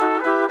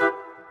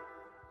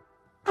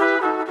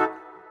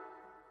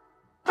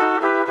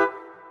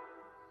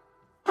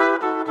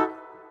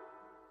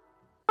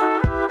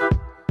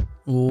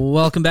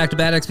Welcome back to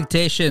Bad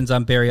Expectations.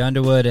 I'm Barry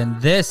Underwood, and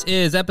this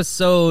is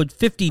episode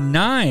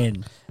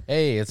 59.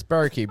 Hey, it's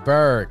Berkey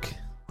Burke.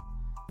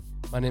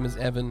 My name is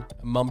Evan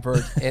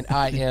Mumford, and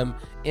I am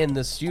in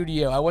the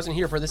studio. I wasn't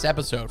here for this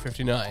episode,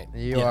 59.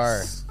 You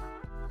are.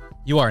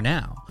 You are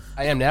now.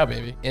 I am now,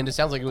 baby. And it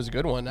sounds like it was a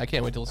good one. I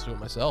can't wait to listen to it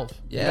myself.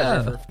 Yeah. You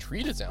guys are for a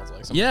treat, it sounds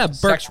like. Some Yeah, Burke-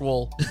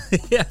 sexual.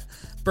 Yeah.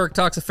 Burke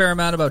talks a fair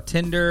amount about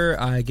Tinder.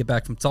 I get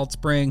back from Salt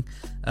Spring.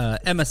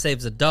 Emma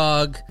saves a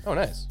dog. Oh,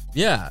 nice.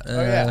 Yeah.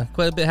 yeah.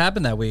 Quite a bit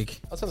happened that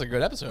week. That sounds like a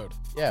good episode.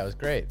 Yeah, it was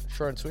great.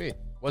 Short and sweet.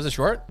 Was it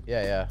short?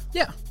 Yeah.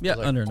 Yeah.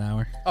 Under an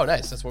hour. Oh,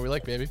 nice. That's what we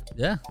like, baby.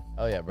 Yeah.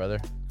 Oh, yeah, brother.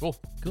 Cool.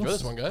 Enjoy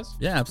this one, guys.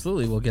 Yeah,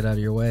 absolutely. We'll get out of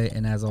your way.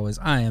 And as always,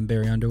 I am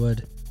Barry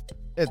Underwood.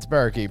 It's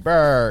Berkey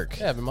Burke.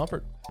 Yeah, Evan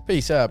Mumford.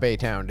 Peace up,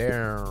 A-Town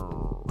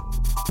down.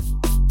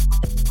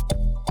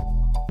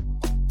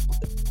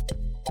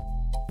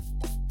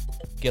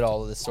 Get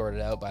all of this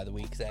sorted out by the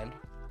week's end.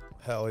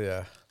 Hell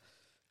yeah.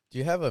 Do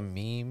you have a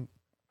meme?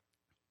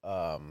 You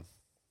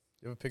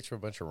have a picture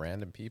of a bunch of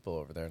random people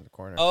over there in the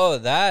corner. Oh,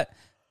 that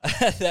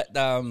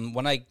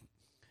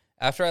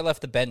after I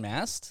left the Ben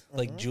Mast,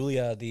 like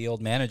Julia, the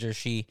old manager,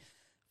 she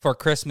for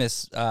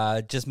Christmas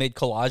just made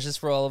collages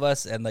for all of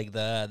us and like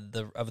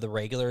the of the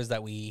regulars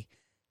that we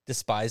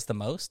despise the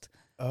most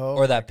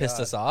or that pissed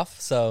us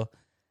off. So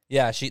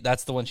yeah,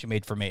 that's the one she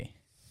made for me.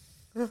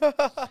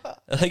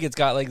 Like it's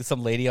got like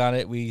some lady on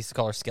it. We used to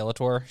call her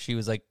Skeletor. She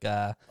was like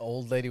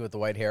Old lady with the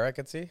white hair, I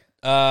could see.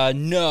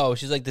 no,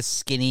 she's like this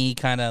skinny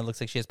kind of looks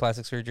like she has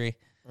plastic surgery.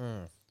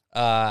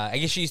 I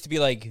guess she used to be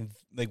like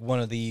one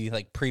of the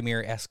like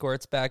premier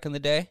escorts back in the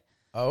day.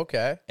 Oh,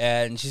 okay.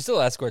 And she still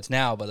escorts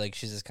now, but like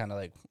she's just kind of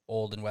like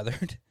old and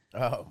weathered.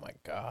 Oh, my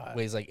God.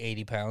 Weighs like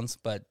 80 pounds.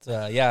 But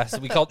yeah, so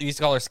we used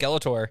to call her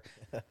Skeletor.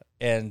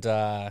 And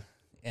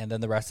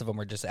then the rest of them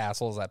were just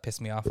assholes that pissed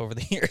me off over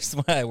the years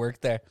when I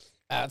worked there.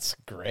 That's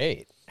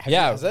great.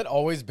 Yeah. Has that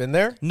always been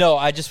there? No,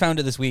 I just found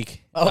it this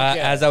week. Okay.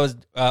 As I was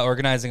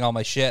organizing all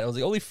my shit, I was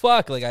like, holy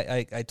fuck. Like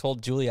I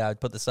told Julia I'd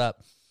put this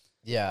up.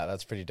 Yeah,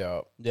 that's pretty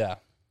dope. Yeah.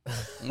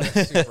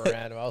 Super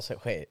random. I was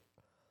like, wait,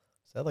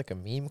 is that like a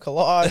meme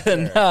collage?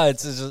 or- No,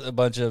 it's just a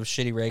bunch of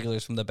shitty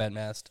regulars from the Ben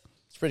Mast.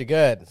 It's pretty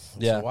good.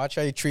 Yeah. So watch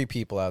how you treat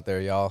people out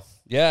there, y'all.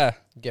 Yeah.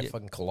 Get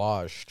fucking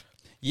collaged.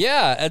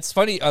 Yeah, it's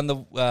funny. On the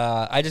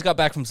I just got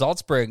back from Salt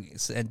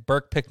Springs, and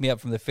Burke picked me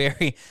up from the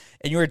ferry,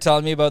 and you were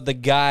telling me about the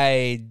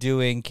guy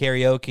doing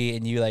karaoke,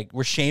 and you like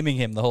were shaming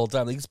him the whole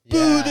time, like boo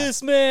Yeah.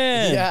 this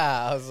man.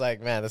 Yeah, I was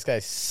like, man, this guy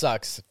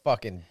sucks.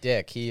 Fucking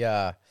dick. He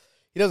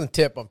doesn't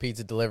tip on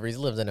pizza deliveries.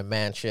 He lives in a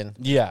mansion.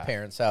 Yeah.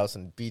 Parents' house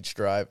in Beach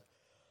Drive.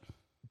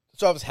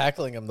 So I was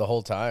heckling him the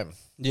whole time.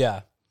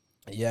 yeah,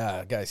 Yeah,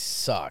 that guy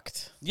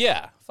sucked.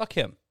 yeah. Fuck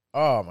him.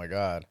 Oh my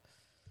God.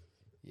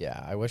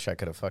 Yeah, I wish I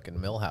could have fucking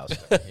Millhoused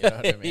him. You know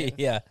what I mean?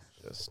 Yeah,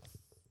 Just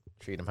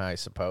treat him how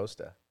he's supposed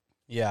to.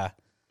 yeah.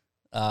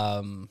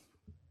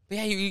 But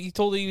yeah, you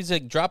told me he was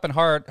like dropping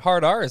hard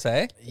R's,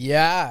 eh?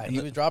 Yeah, he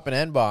was dropping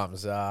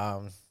N-bombs.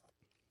 I'm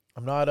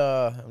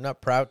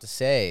not proud to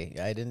say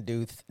I didn't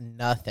do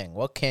nothing.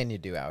 What can you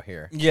do out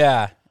here?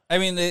 Yeah. I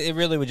mean, it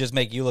really would just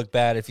make you look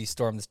bad if you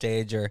stormed the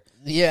stage or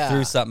Yeah.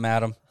 threw something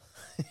at him.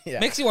 Yeah.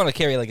 Makes you want to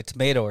carry like a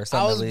tomato or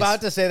something. I was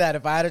about to say that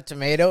if I had a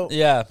tomato,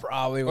 Yeah.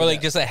 probably Or would.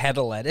 like just a head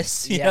of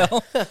lettuce, you Yeah.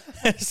 know?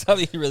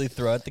 Something you really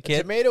throw at the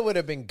kid. Tomato would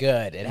have been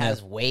good. It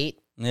has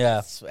weight.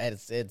 Yeah.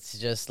 It's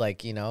just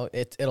like,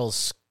 it'll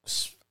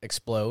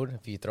explode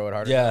if you throw it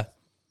hard Yeah. enough.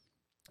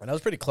 And I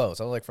was pretty close.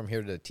 I was like from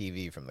here to the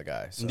TV from the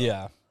guy. So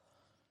Yeah.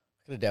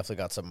 could have definitely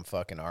got some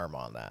fucking arm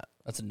on that.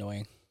 That's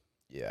annoying.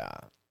 Yeah.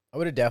 I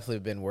would have definitely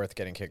been worth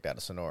getting kicked out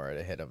of Sonora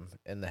to hit him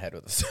in the head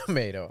with a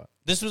tomato.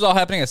 This was all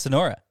happening at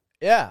Sonora.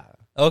 Yeah.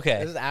 Okay.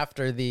 This is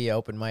after the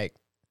open mic.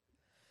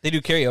 They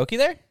do karaoke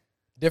there?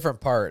 Different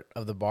part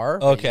of the bar.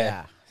 but Okay.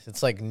 Yeah.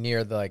 It's like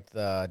near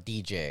the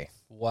DJ.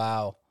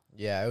 Wow.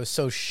 Yeah, it was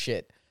so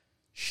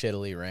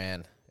shittily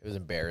ran. It was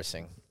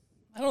embarrassing.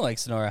 I don't like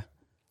Sonora.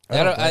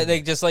 I don't I blame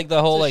think just like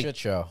the whole It's a like shit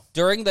show.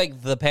 during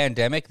like the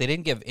pandemic, they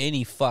didn't give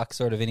any fuck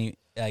sort of any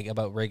like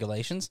about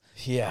regulations.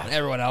 Yeah. And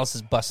everyone else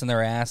is busting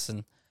their ass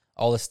and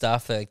all this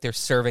stuff. Like they're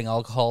serving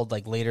alcohol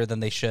like later than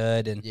they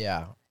should. And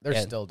Yeah. They're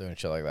Yeah. still doing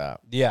shit like that.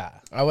 yeah.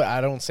 I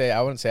wouldn't say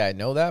I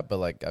know that, but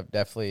like I've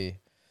definitely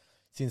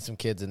seen some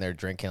kids in there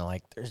drinking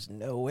like there's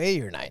no way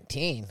you're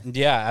 19,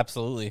 Yeah,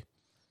 absolutely.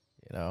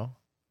 you know?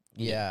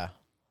 Yeah.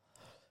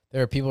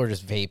 There are people who are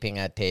just vaping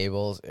at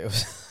tables. It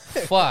was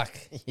Fuck.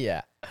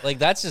 yeah. Like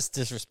that's just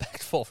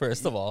disrespectful,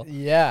 first of all.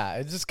 Yeah,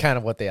 it's just kind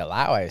of what they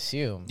allow, I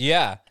assume.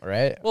 Yeah.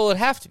 Right? Well, it'd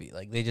have to be.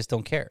 Like they just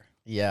don't care.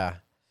 Yeah.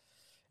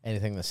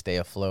 Anything to stay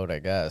afloat, I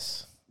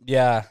guess.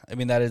 Yeah. I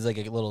mean, that is like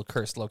a little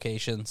cursed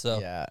location. So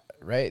Yeah,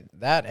 right.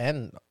 That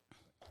and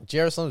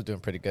J.R. Slim's doing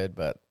pretty good,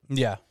 but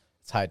yeah.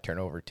 it's high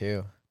turnover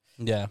too.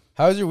 Yeah.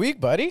 How was your week,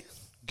 buddy?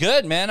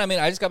 Good, man. I mean,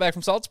 I just got back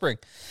from Salt Spring.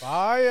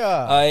 Fire.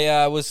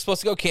 I was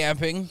supposed to go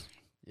camping,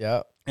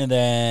 Yeah. and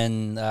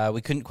then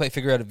we couldn't quite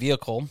figure out a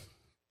vehicle.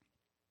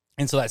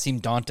 And so that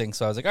seemed daunting.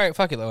 So I was like, all right,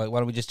 fuck it. Why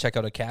don't we just check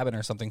out a cabin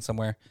or something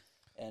somewhere?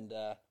 And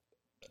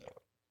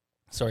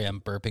sorry, I'm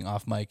burping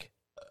off mic.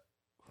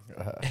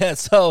 And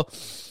so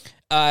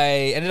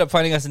I ended up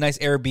finding us a nice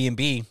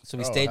Airbnb. So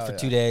we Oh, stayed hell for yeah.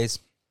 2 days.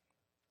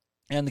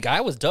 And the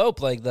guy was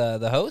dope. Like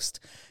the host,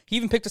 he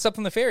even picked us up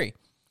from the ferry.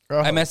 Oh.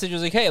 I messaged,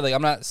 was like, hey, like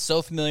I'm not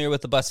so familiar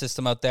with the bus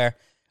system out there.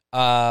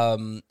 I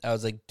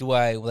was like, do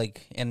I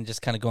like, and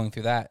just kind of going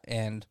through that.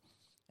 And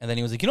then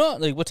he was like, you know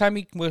what, like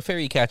what ferry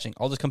are you catching?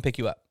 I'll just come pick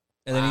you up.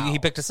 And then he Wow.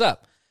 picked us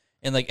up.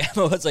 And like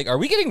Emma was like, are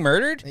we getting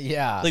murdered?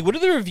 Yeah. Like, what are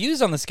the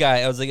reviews on this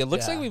guy? I was like, it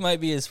looks Yeah. like we might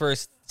be his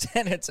first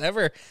tenants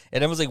ever.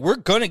 And I was like, we're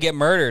gonna get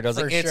murdered. I was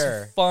For like,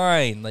 sure. it's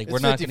fine. Like, It's we're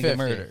not gonna get 50-50.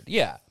 murdered.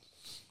 Yeah.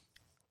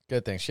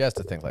 Good thing. She has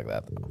to think like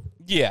that, though.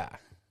 Yeah.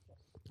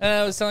 And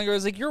I was telling her, I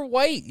was like, you're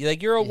white.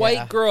 Like, you're a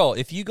white girl.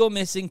 If you go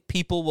missing,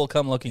 people will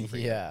come looking for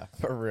you. Yeah,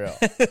 for real.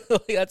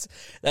 Like,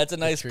 that's a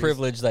nice Patrice.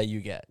 privilege that you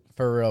get.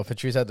 For real.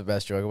 Patrice had the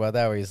best joke about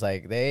that where he's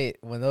like,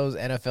 when those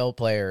NFL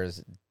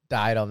players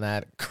died on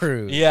that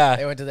cruise, Yeah.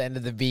 they went to the end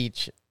of the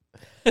beach.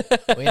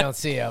 We don't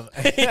see them.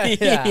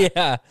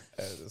 Yeah.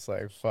 It's just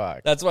like,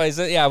 fuck. That's why he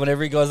said, yeah,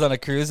 whenever he goes on a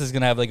cruise, he's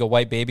going to have like a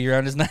white baby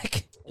around his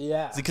neck.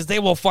 Yeah. Because they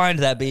will find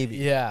that baby.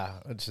 Yeah,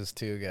 which is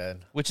too good.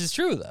 Which is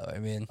true, though. I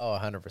mean, Oh,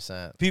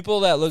 100%.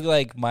 people that look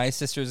like my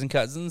sisters and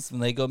cousins, when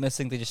they go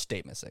missing, they just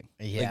stay missing.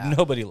 Yeah. Like,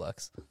 nobody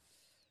looks.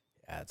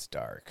 Yeah, it's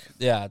dark.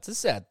 Yeah, it's a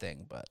sad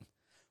thing, but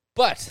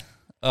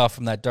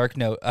from that dark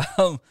note,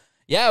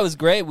 yeah, it was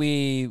great.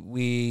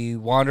 We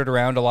wandered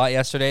around a lot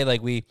yesterday.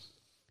 Like we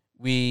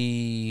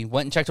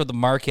went and checked out the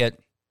market,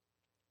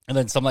 and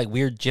then some like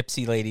weird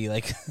gypsy lady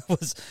like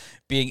was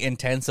being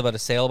intense about a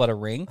sale about a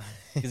ring.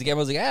 Because again, I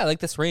was like, yeah, I like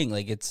this ring.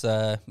 Like it's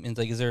like,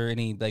 is there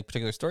any like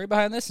particular story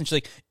behind this? And she's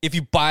like, if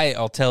you buy it,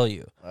 I'll tell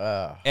you.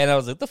 And I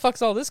was like, what the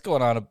fuck's all this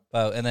going on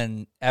about? And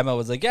then Emma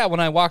was like, yeah,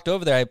 when I walked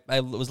over there, I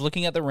was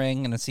looking at the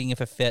ring and seeing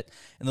if it fit.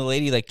 And the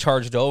lady like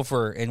charged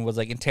over and was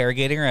like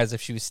interrogating her as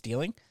if she was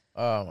stealing.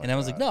 Oh, my And I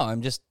was God. like, no,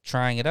 I'm just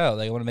trying it out.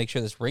 Like, I want to make sure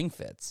this ring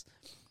fits.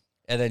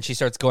 And then she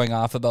starts going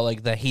off about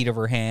like the heat of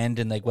her hand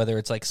and like whether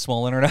it's like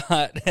swollen or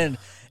not. And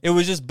it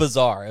was just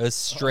bizarre. It was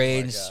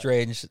strange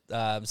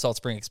Salt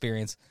Spring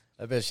experience.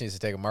 I bet she needs to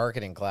take a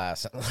marketing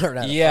class and learn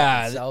how to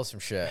Yeah. fucking sell some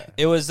shit.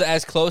 It was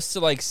as close to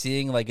like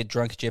seeing like a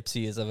drunk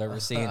gypsy as I've ever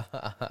seen.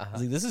 I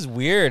was like, this is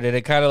weird. And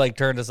it kind of like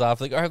turned us off.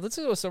 Like, all right, let's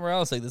go somewhere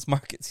else. Like, this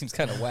market seems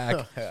kind of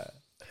whack.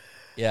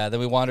 Yeah. Then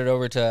we wandered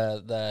over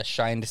to the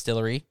Shine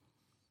Distillery.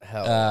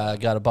 Hell,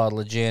 Got a bottle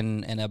of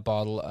gin and a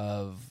bottle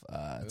of,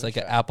 it's like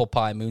an apple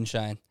pie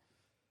moonshine,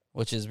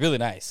 which is really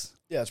nice.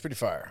 yeah, it's pretty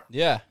fire.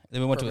 Yeah. Then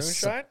we went For to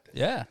moonshine?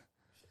 Yeah.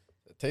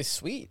 It tastes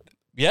sweet.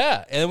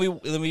 Yeah. And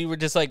then we were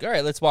just like, all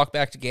right, let's walk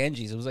back to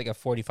Ganges. It was like a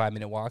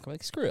 45-minute walk. I'm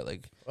like, screw it.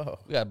 Like, Oh,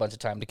 we got a bunch of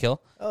time to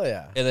kill. oh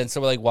yeah. And then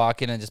so we're like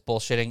walking and just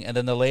bullshitting. And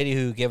then the lady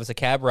who gave us a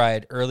cab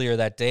ride earlier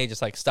that day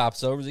just like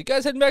stops over. She's like, you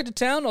guys heading back to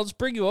town? I'll just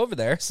bring you over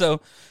there. So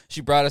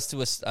she brought us to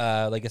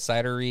a like a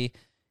cidery.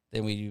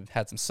 Then we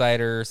had some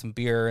cider, some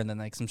beer, and then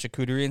like some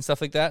charcuterie and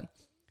stuff like that.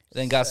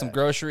 Then got some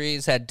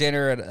groceries, had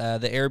dinner at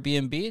the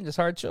Airbnb, and just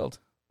hard chilled.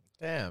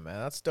 Damn, man,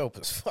 that's dope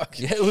as fuck.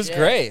 Yeah, it was shit.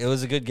 great. It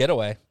was a good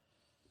getaway.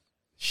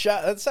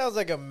 That sounds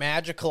like a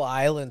magical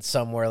island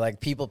somewhere.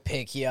 Like people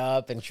pick you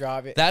up and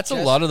drop you. That's a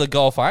lot of the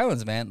Gulf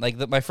Islands, man. Like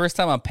my first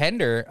time on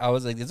Pender, I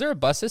was like, "Is there a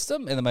bus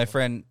system?" And then my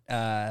friend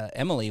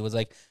Emily was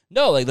like,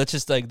 "No, like let's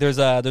just like there's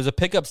a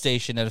pickup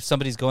station, and if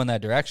somebody's going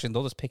that direction,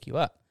 they'll just pick you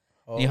up.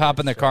 And you hop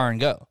in their car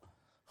and go."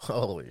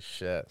 Holy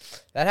shit.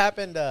 That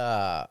happened,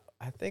 I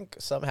think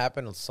something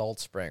happened in Salt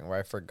Spring where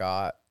I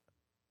forgot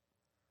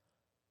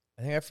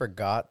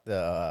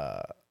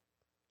the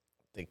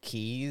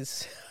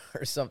keys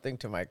or something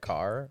to my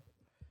car.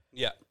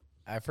 Yeah.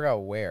 I forgot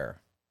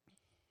where.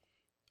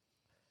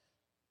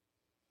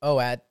 Oh,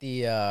 at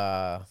the,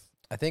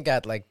 I think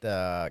at like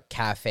the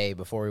cafe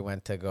before we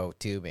went to go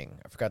tubing.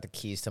 I forgot the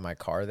keys to my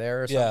car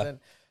there or Yeah. something.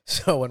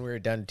 So when we were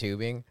done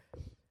tubing,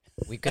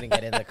 we couldn't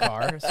get in the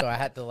car, so I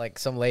had to like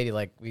some lady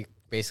like we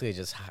basically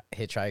just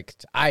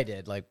hitchhiked. I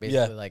did like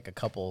basically like a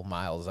couple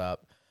miles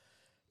up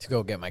to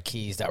go get my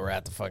keys that were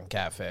at the fucking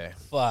cafe.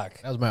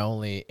 Fuck. That was my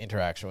only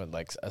interaction with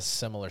like a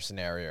similar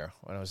scenario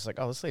when I was just like,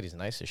 oh, this lady's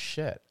nice as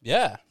shit.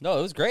 Yeah. No,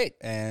 it was great,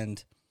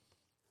 and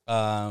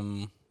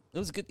it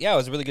was good. Yeah, it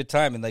was a really good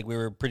time, and like we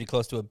were pretty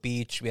close to a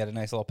beach. We had a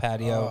nice little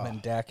patio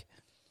and deck.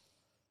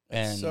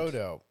 And So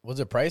dope.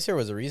 Was it pricey or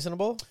was it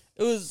reasonable?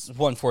 it was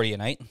 $140 a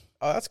night.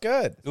 Oh, that's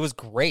good. It was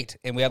great,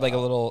 and we had like a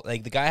little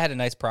like the guy had a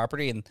nice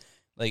property, and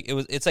like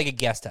it's like a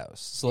guest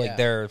house, so like Yeah.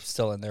 they're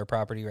still in their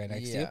property right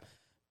next to you,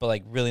 but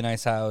like really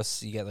nice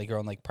house. You get like your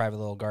own like private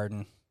little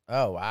garden.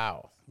 Oh,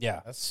 wow. Yeah,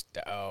 That's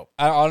dope.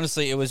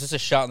 honestly, it was just a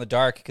shot in the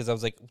dark because I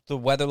was like, the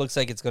weather looks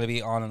like it's going to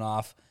be on and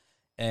off,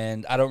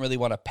 and I don't really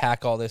want to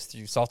pack all this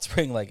through Salt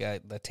Spring, like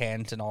the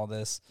tent and all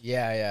this.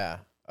 Yeah, yeah.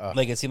 Oh,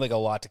 Like it seemed like a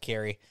lot to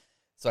carry,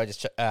 so I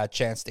just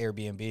chanced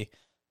Airbnb.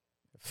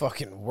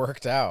 fucking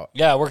worked out.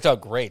 Yeah, it worked out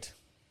great.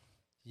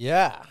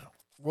 Yeah.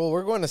 Well,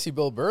 we're going to see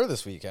Bill Burr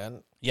this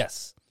weekend.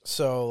 Yes.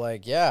 So,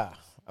 like, yeah,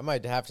 I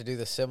might have to do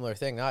the similar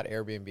thing, not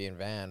Airbnb and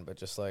van, but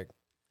just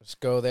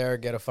go there,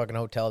 get a fucking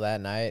hotel that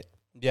night,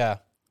 Yeah.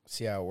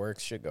 see how it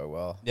works. Should go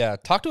well. Yeah,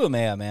 talk to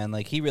Amaya, man.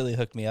 Like he really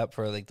hooked me up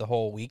for like the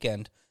whole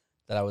weekend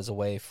that I was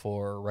away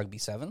for rugby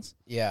sevens.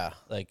 Yeah.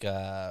 Like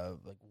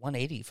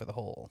 180 for the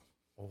whole.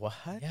 What?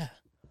 Yeah.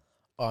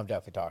 Oh, I'm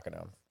definitely talking to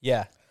him.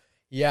 Yeah.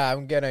 Yeah,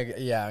 I'm gonna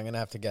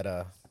have to get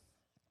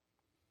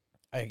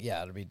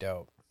it'll be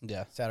dope.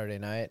 Yeah. Saturday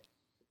night.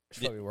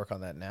 Should probably work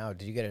on that now.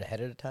 Did you get it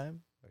ahead of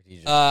time? Or did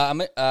you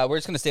just... We're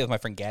just gonna stay with my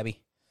friend Gabby.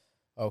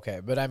 Okay,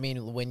 but I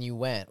mean, when you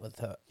went with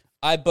the...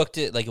 I booked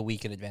it like a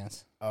week in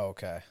advance. Oh,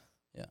 okay.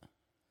 Yeah.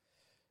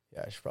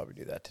 Yeah, I should probably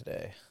do that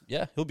today.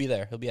 Yeah, he'll be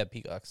there. He'll be at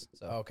Peacocks.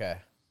 So Okay.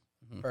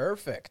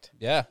 Perfect.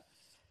 yeah.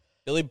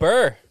 Billy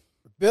Burr.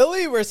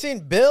 Billy, we're seeing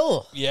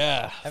Bill.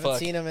 Yeah. Haven't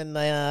seen him in,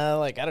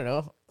 I don't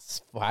know,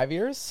 5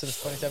 years? Since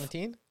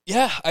 2017?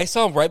 Yeah, I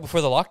saw him right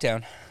before the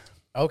lockdown.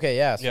 Okay,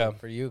 yeah. So Yeah.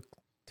 for you,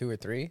 2 or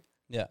 3?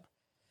 Yeah.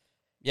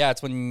 Yeah,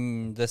 it's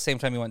when the same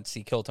time you went to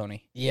see Kill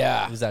Tony.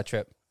 Yeah. It was that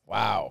trip.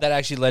 Wow. That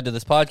actually led to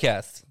this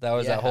podcast. That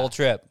was that Yeah. whole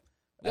trip.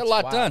 We got a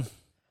lot done.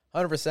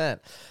 100%.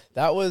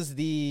 That was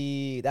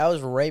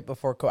right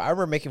before COVID. I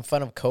remember making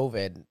fun of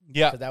COVID.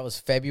 Yeah. 'Cause that was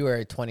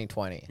February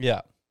 2020.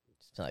 Yeah.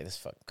 It's like this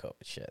fucking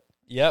COVID shit.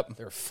 Yep.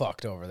 They're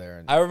fucked over there.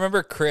 And I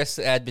remember Chris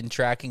had been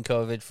tracking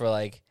COVID for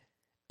like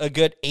a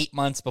good 8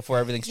 months before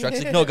everything struck.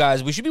 He's like, no,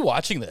 guys, we should be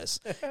watching this.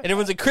 And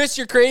everyone's like, Chris,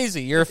 you're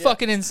crazy. You're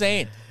fucking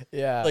insane.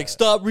 yeah. Like,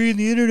 stop reading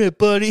the internet,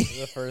 buddy.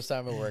 the first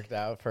time it worked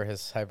out for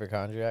his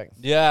hypochondriac.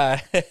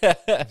 Yeah.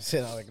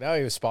 So I'm like, no,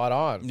 he was spot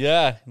on.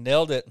 Yeah.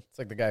 Nailed it. It's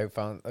like the guy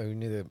who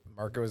knew the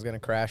market was going to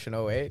crash in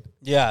 2008.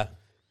 Yeah.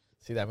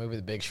 See that movie,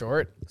 The Big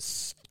Short?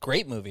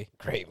 Great movie.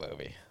 Great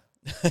movie.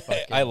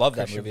 I love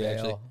that Christian movie,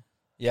 actually. Bale.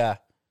 Yeah.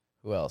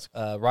 Who else?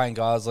 Ryan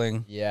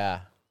Gosling. Yeah.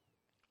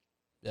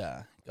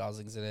 Yeah.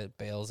 Gosling's in it.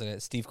 Bale's in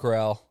it. Steve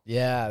Carell.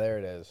 Yeah, there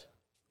it is.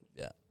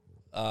 Yeah.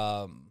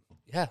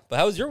 Yeah. But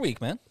how was your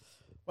week, man?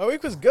 My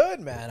week was good,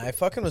 man. I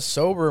fucking was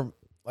sober.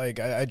 Like,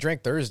 I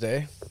drank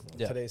Thursday.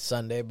 Yeah. Today's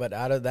Sunday. But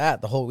out of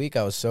that, the whole week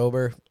I was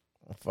sober.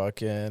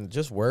 Fucking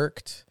just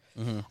worked.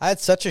 Mm-hmm. I had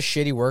such a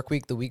shitty work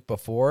week the week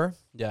before.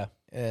 Yeah.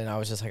 And I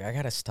was just like, I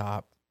got to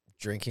stop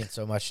drinking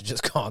so much and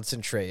just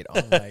concentrate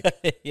on,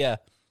 like, Yeah.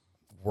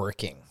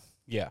 working.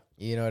 Yeah.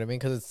 You know what I mean?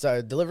 Because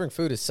it's delivering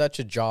food is such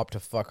a job to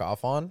fuck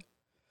off on.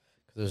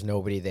 Because there's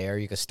nobody there.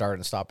 You can start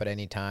and stop at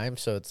any time.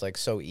 So it's, like,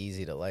 so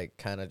easy to, like,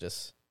 kind of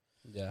just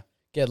Yeah.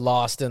 get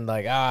lost in,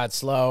 like, it's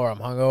slow or I'm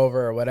hungover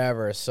or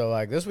whatever. So,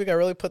 like, this week I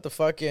really put the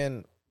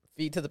fucking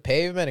feet to the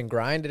pavement and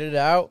grinded it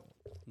out.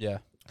 Yeah.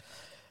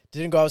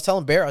 Didn't go. I was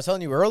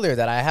telling you earlier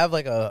that I have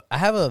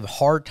a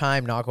hard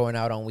time not going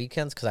out on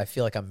weekends because I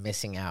feel like I'm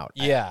missing out.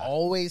 Yeah. I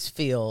always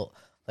feel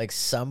like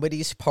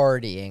somebody's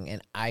partying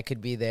and I could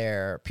be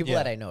there. People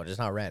Yeah. that I know, just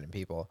not random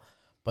people,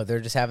 but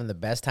they're just having the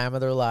best time of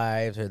their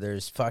lives. Or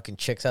there's fucking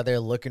chicks out there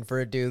looking for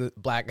a dude,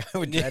 black guy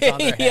with dreads on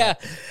their head. Yeah.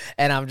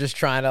 And I'm just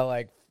trying to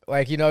like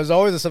there's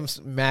always some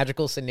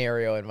magical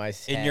scenario in my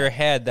head. In your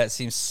head, that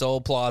seems so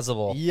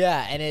plausible.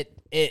 Yeah, and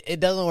it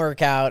doesn't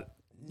work out.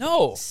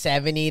 No.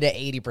 70 to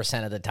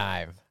 80% of the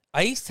time.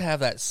 I used to have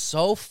that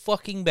so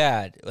fucking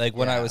bad. Like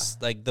when I Yeah. was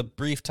like the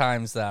brief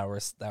times that I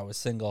was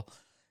single,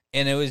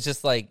 and it was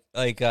just like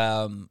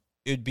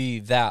it'd be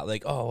that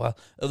like, oh well,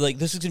 like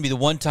this is gonna be the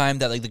one time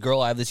that like the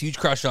girl I have this huge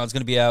crush on is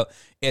gonna be out,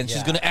 and she's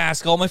Yeah. gonna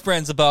ask all my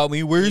friends about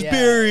me. Where's Yeah,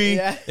 Barry?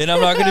 yeah. And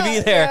I'm not gonna be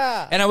there.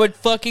 Yeah. And I would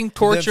fucking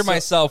torture so-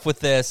 myself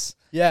with this.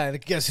 Yeah,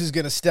 and guess who's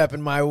gonna step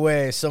in my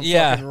way? Some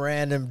Yeah. fucking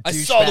random I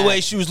saw the douchebag.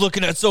 way she was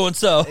looking at so and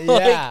so.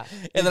 Yeah,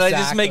 and then I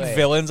just make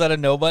exactly. villains out of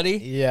nobody.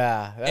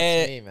 Yeah, that's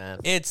And me, man.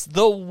 It's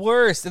the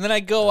worst. And then I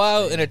go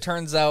out and it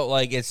turns out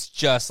like it's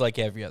just like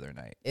every other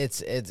night.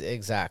 It's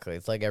exactly.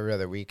 It's like every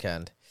other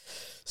weekend.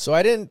 So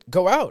I didn't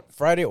go out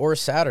Friday or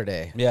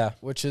Saturday. Yeah.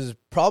 Which is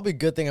probably a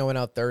good thing I went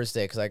out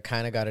Thursday because I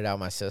kind of got it out of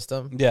my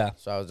system. Yeah.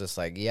 So I was just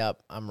like,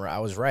 yep, I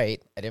was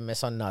right. I didn't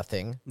miss on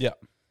nothing. Yeah.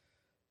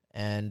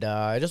 And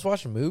I just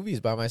watched movies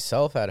by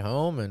myself at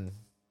home. And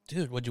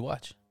Dude, what'd you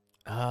watch?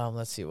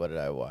 let's see, what did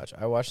I watch?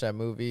 I watched that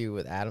movie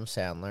with Adam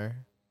Sandler.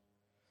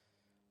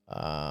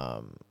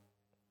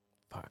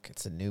 Fuck,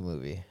 it's a new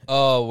movie.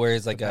 Oh, where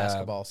he's like The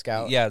Basketball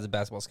Scout. Yeah, the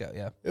basketball scout.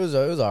 Yeah. It was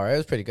all right. It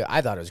was pretty good.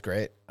 I thought it was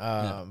great.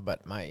 Yeah.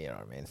 But you know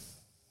what I mean?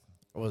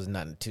 It was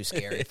nothing too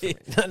scary for me.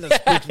 Nothing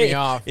that spooked me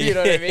off. You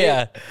know what I mean?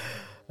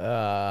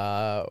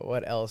 Yeah.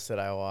 What else did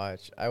I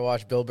watch? I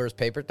watched Bill Burr's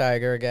Paper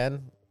Tiger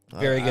again.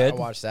 Very I good.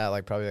 watched that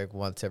like probably like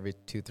once every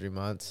 2-3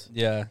 months.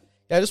 Yeah.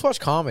 Yeah, I just watched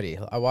comedy.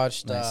 I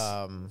watched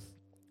Nice.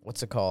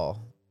 what's it called?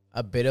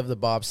 A Bit of the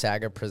Bob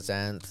Saget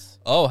Presents.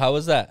 Oh, how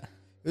was that?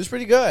 It was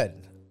pretty good.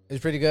 It was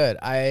pretty good.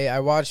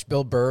 I watched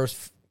Bill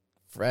Burr's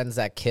Friends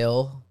That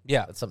Kill.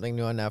 Yeah. That's something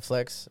new on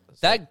Netflix.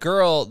 That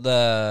girl, was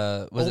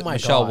Oh it my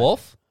Michelle God.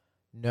 Wolf?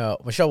 No,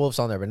 Michelle Wolf's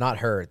on there, but not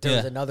her. There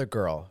was Yeah. another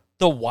girl.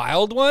 The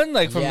wild one,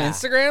 like from Yeah.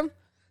 Instagram?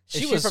 Is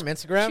she from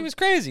Instagram? She was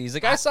crazy. He's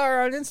like, I saw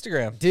her on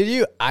Instagram. Did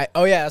you?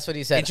 Oh yeah, that's what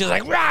he said. And she was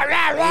like, rah,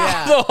 rah, rah,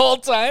 Yeah. the whole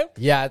time.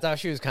 Yeah, I thought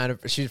she was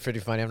pretty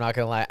funny. I'm not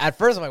gonna lie. At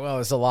first, I'm like, well,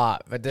 it's a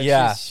lot, but then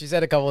Yeah. she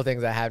said a couple of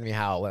things that had me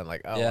howling.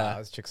 Like, oh Yeah. wow,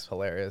 this chick's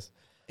hilarious.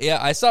 Yeah,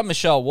 I saw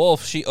Michelle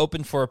Wolf. She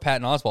opened for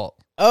Patton Oswalt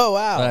Oh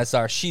when I wow.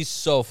 saw her. She's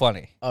so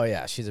funny. Oh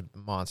yeah, she's a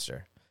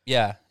monster.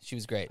 Yeah, she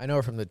was great. I know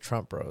her from the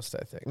Trump roast.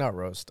 I think not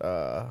roast.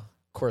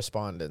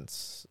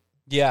 correspondence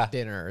Yeah.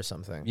 dinner or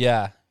something.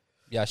 Yeah.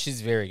 Yeah,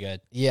 she's very good.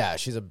 Yeah,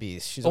 she's a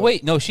beast. She's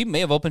Wait, no, she may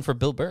have opened for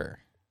Bill Burr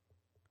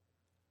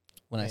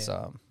when I May-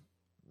 saw him.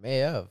 may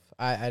have.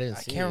 I didn't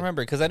I see. can't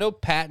remember because I know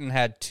Patton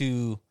had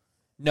 2.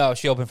 No,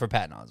 she opened for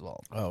Patton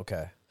Oswalt. Oh,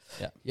 okay.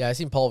 Yeah. Yeah, I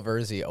seen Paul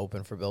Verzi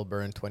open for Bill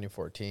Burr in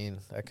 2014.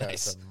 That guy's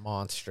Nice. a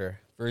monster.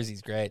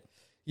 Verzi's great.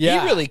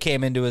 Yeah. He really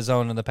came into his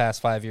own in the past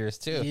 5 years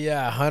too.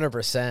 Yeah,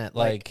 100%.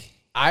 Like,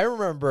 I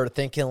remember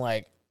thinking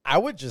I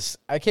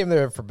came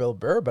there for Bill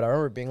Burr, but I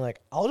remember being like,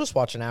 I'll just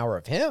watch an hour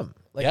of him.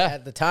 Yeah.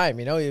 At the time,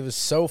 it was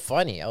so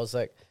funny. I was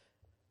like,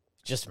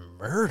 just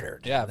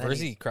murdered. yeah, And then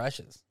Verzi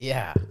crushes.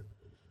 Yeah.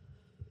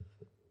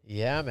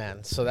 Yeah,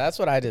 man. So that's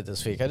what I did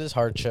this week. I just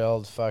hard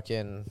chilled,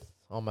 fucking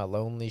all my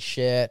lonely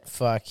shit,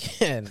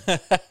 fucking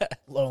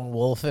lone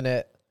wolf in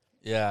it.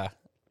 Yeah.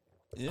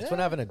 That's when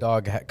having a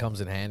dog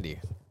comes in handy.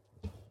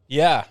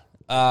 Yeah.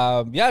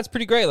 Yeah, it's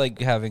pretty great, like,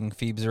 having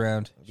Phoebes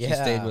around. She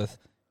Yeah. stayed with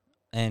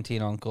Auntie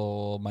and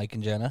Uncle Mike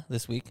and Jenna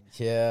this week,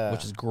 Yeah.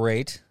 which is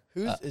great.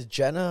 Is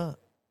Jenna?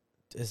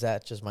 Is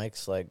that just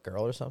Mike's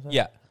girl or something?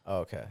 Yeah. Oh,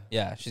 okay.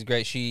 Yeah, she's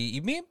great.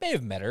 You may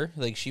have met her.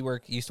 Like, she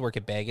used to work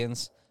at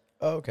Baggins.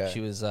 Oh, okay. She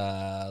was,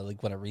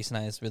 one of Reese and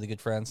I's really good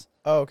friends.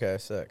 Oh, okay.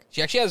 Sick.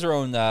 She actually has her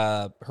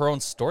own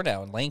store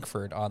now in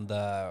Langford on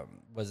the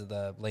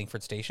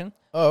Langford station.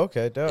 Oh,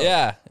 okay. Dope.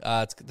 Yeah,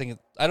 I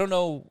don't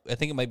know. I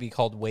think it might be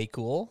called Way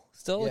Cool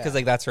still because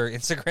Yeah. that's her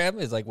Instagram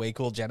is like Way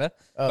Cool Jenna.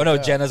 Oh, Oh no,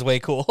 dope. Jenna's Way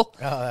Cool. Oh,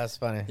 that's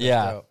funny. That's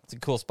Yeah, dope. it's a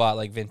cool spot,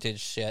 like vintage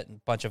shit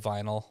and bunch of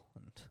vinyl.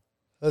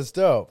 That's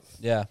dope.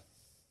 Yeah,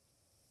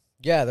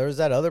 Yeah, there was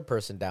that other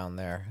person down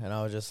there, and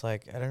I was just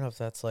like, I don't know if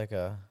that's like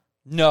a.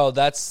 no,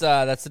 that's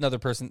another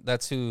person.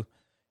 That's who.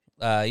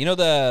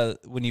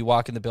 When you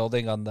walk in the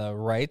building on the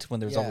right when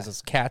there's Yeah. always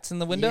those cats in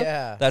the window.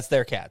 Yeah. That's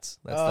their cats.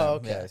 That's Oh,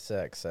 them. okay.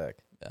 Sick.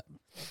 Yeah.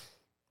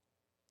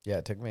 Yeah,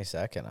 it took me a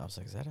second. I was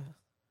like, is that a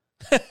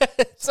Yeah.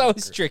 It's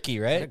always tricky,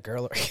 Is that a right?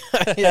 girl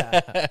or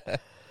yeah.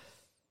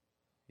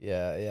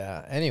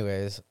 Yeah.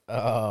 Anyways,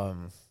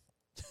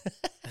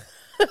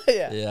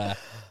 yeah. Yeah.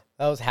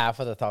 That was half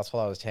of the thoughts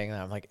while I was hanging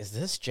out. I'm like, is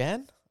this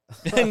Jen?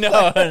 No.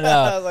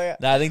 I was like,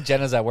 No, I think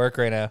Jenna's at work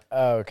right now.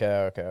 oh,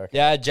 okay.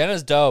 Yeah,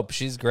 Jenna's dope.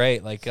 She's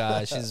great. Like,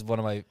 she's one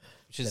of my.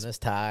 She's Jenna's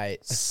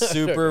tight.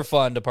 super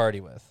fun to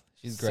party with.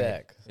 She's great.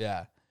 Sick.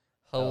 Yeah,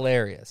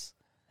 hilarious.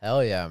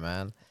 Hell yeah,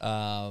 man.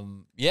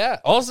 Yeah.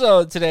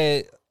 Also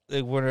today,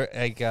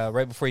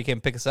 right before you came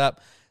pick us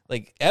up,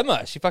 like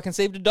Emma, she fucking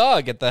saved a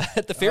dog at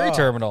the ferry Oh.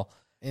 terminal.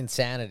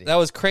 Insanity. That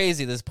was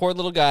crazy. This poor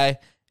little guy.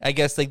 I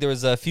guess there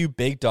was a few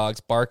big dogs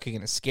barking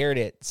and it scared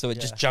it, so it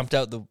just jumped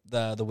out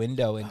the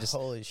window and just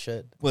Holy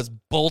shit. was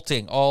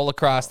bolting all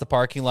across the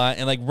parking lot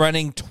and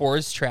running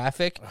towards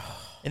traffic.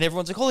 And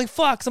everyone's like, holy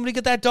fuck, somebody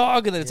get that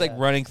dog. And then it's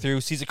running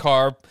through, sees a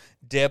car,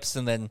 dips,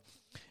 and then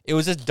it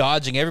was just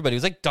dodging everybody. It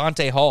was like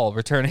Dante Hall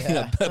returning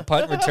a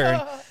punt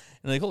return.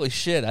 And holy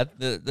shit,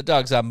 the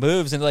dog's got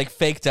moves. And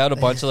faked out a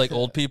bunch of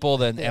old people.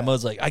 Then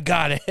Emma's like, I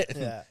got it.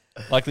 Yeah.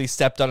 Luckily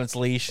stepped on its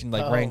leash and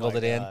Oh wrangled my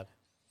it in. God.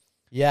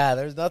 Yeah,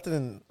 there's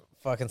nothing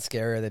fucking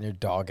scarier than your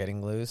dog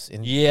getting loose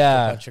in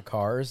Yeah. a bunch of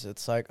cars.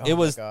 It's like, oh It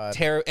was my God.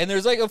 terrible. And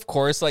there's of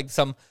course,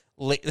 some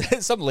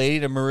lady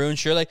in a maroon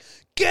shirt,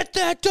 get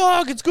that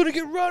dog, it's gonna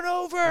get run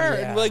over.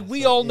 Yeah. And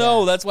we all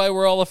know that's why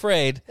we're all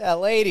afraid. Yeah,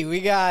 lady, we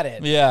got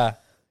it. Yeah.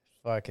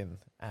 Fucking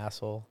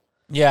asshole.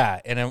 Yeah.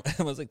 And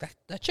I was like,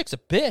 that chick's a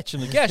bitch. I'm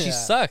like, yeah, she Yeah.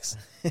 sucks.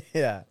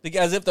 Yeah.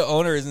 As if the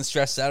owner isn't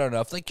stressed out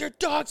enough. Your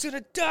dog's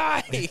gonna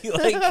die.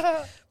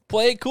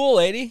 Play it cool,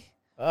 lady.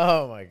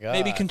 Oh my God.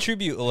 Maybe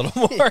contribute a little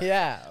more.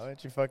 Yeah. Why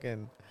don't you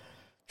fucking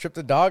trip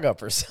the dog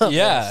up or something?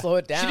 Yeah. Slow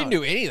it down. She didn't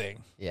do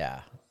anything. Yeah.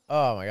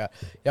 Oh my God.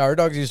 Yeah, our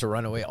dogs used to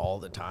run away all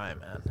the time,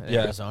 man. In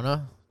Yeah.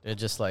 Arizona. They're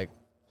just They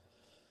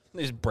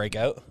just break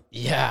out.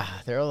 yeah,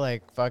 they're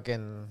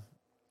fucking,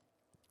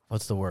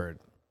 what's the word?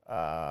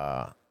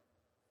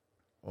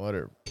 What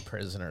are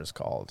prisoners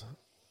called?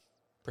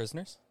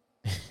 Prisoners?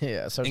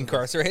 Yeah. So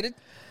Incarcerated?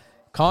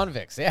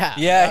 convicts. Yeah.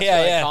 Yeah, That's yeah,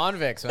 what, yeah.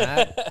 Convicts,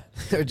 man.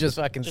 They're just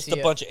fucking Just see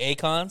a bunch of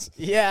acons?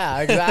 Yeah,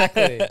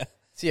 exactly.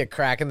 See a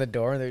crack in the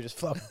door and they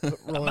just run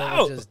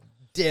out. and just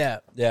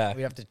dip. Yeah.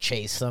 We have to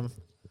chase them.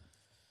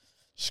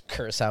 Just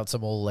curse out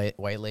some old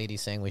white lady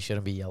saying we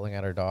shouldn't be yelling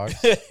at our dog.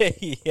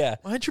 Yeah.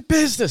 Mind your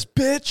business,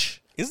 bitch.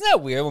 Isn't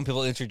that weird when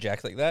people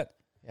interject like that?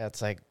 Yeah,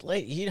 it's like,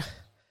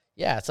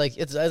 yeah, it's like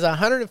it's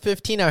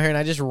 115 out here, and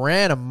I just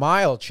ran a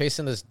mile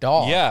chasing this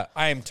dog. Yeah.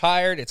 I am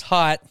tired. It's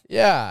hot.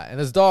 yeah, and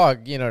this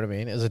dog, you know what I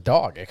mean, is a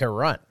dog. It can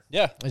run.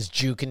 Yeah. It's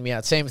juking me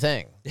out. Same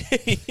thing.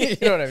 You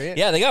know what I mean?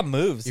 Yeah, they got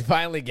moves. You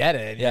finally get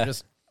it. And Yeah. You're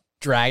just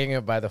dragging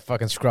it by the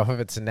fucking scruff of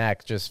its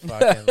neck, just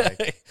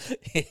fucking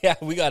Yeah,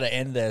 we got to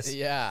end this.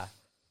 yeah.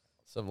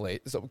 Some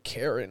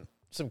Karen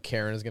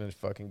is gonna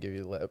fucking give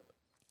you lip.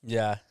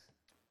 Yeah.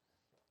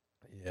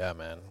 Yeah,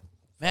 man.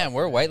 Man,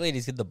 where white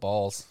ladies get the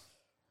balls.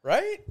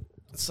 Right?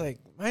 It's like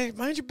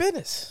mind your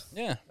business.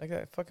 Yeah. Like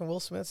that fucking Will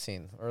Smith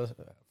scene or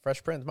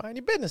Fresh Prince. Mind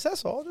your business.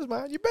 That's all. Just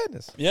mind your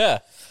business. Yeah.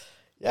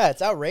 Yeah,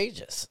 it's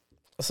outrageous.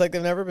 It's like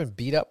they've never been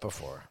beat up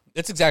before.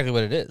 That's exactly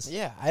what it is.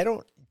 Yeah, I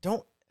don't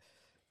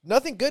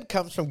Nothing good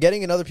comes from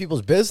getting in other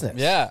people's business.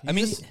 Yeah, I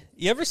mean,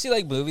 you ever see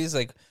like movies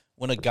like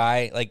when a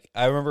guy like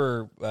I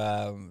remember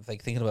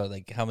like thinking about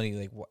like how many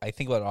like I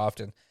think about it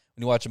often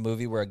when you watch a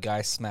movie where a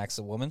guy smacks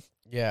a woman.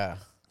 Yeah.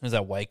 There's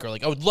that white girl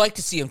like I would like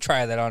to see him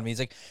try that on me. He's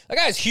like that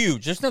guy's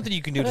huge. There's nothing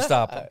you can do to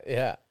stop him.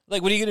 Yeah.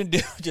 Like what are you gonna do?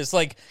 Just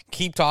like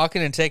keep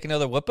talking and take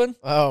another whipping?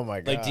 Oh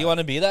my god. Like do you want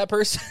to be that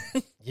person?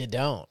 You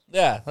don't.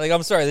 Yeah, like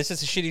I'm sorry, this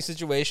is a shitty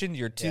situation.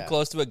 You're too Yeah.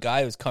 close to a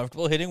guy who's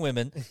comfortable hitting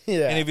women,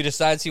 Yeah. and if he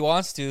decides he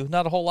wants to,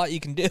 not a whole lot you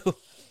can do.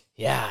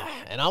 Yeah.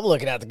 And I'm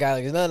looking at the guy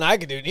like there's nothing I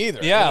can do neither.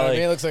 Yeah, You know what I like-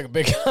 mean? He looks like a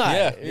big guy.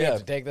 Yeah, You yeah. have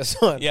to take this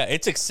one. Yeah,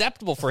 it's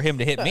acceptable for him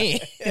to hit me.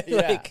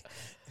 Yeah. Like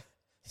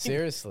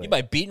Seriously. he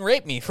might beat and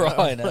rape me for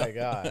all I know. Oh my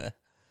god.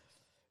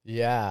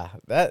 Yeah.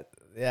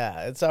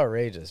 It's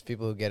outrageous.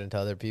 People who get into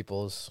other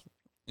people's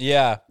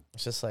Yeah,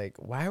 it's just like,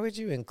 why would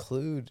you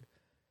include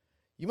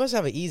you must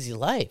have an easy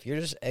life. You're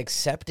just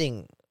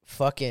accepting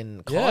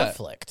fucking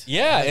conflict.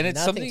 yeah, It has and it's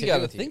nothing something you to got do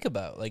to with think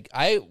about. Like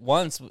I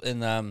once in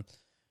there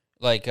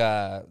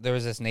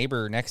was this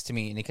neighbor next to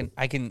me, and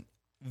I can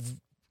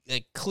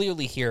like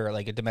clearly hear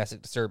like a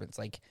domestic disturbance.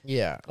 Like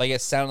Yeah.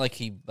 it sounded like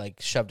he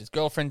like shoved his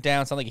girlfriend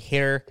down. Sounded like he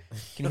hit her. You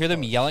can hear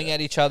them yelling at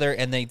each other,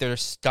 and they're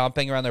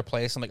stomping around their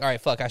place. I'm like, all right,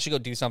 fuck, I should go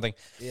do something.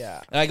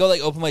 Yeah. And I go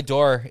like open my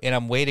door, and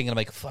I'm waiting, and I'm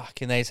like,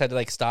 fuck. And I just had to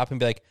like stop and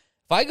be like,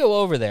 if I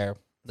go over there,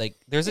 like,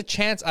 there's a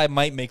chance I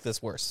might make this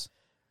worse.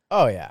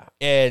 Oh yeah.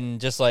 And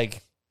just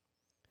like,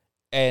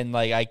 and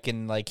like I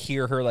can like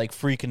hear her like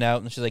freaking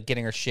out, and she's like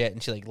getting her shit,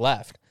 and she like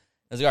left.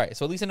 I was like, all right,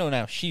 so at least I know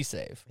now she's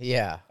safe.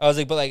 Yeah. I was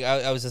like, but like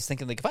I was just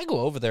thinking like if I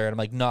go over there and I'm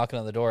like knocking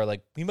on the door,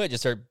 like he might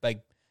just start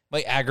like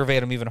might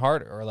aggravate him even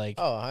harder, or like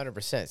Oh,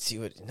 100%. See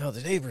what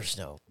the neighbors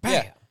know. Bam.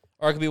 yeah,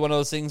 or it could be one of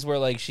those things where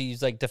like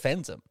she's like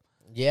defends him,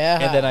 Yeah.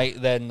 and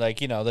then like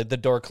you know like the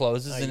door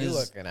closes Oh, and you his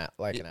looking at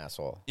like an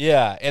asshole.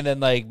 yeah, and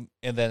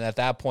then at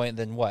that point,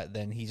 then what?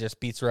 Then he just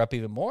beats her up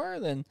even more.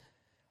 Then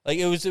like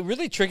it was a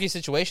really tricky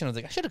situation. I was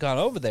like, I should have gone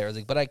over there. I was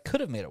like, but I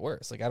could have made it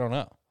worse. Like I don't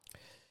know.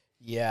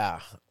 Yeah.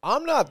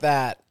 I'm not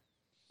that.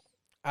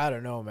 I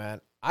don't know,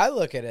 man. I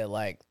look at it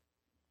like,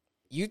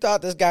 you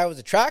thought this guy was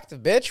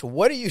attractive, bitch.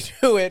 What are you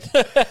doing?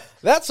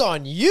 That's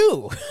on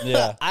you.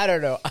 Yeah. I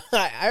don't know.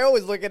 I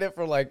always look at it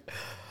for like,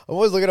 I'm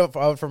always looking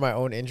out for my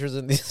own interest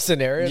in these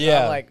scenarios.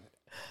 Yeah. I'm like,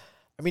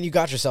 I mean, you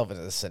got yourself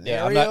into this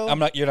scenario. Yeah, I'm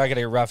not. You're not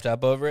getting roughed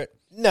up over it.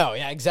 No,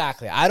 yeah,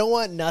 exactly. I don't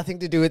want nothing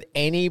to do with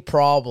any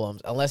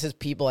problems unless it's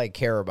people I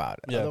care about.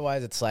 Yeah.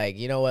 Otherwise, it's like,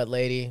 you know what,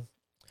 lady?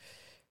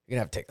 You're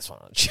gonna have to take this one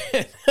on the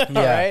chin. All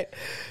Yeah. right?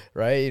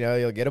 Right? You know,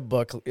 you'll get a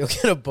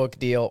book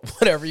deal,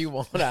 whatever you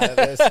want out of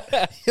this.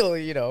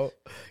 You'll,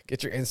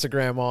 get your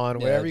Instagram on,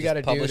 whatever you just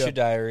gotta do publish your to,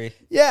 diary.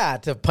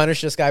 to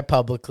punish this guy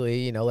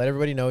publicly, let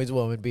everybody know he's a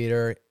woman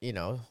beater,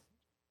 we'll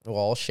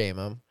all shame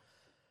him.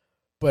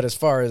 But as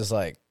far as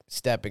like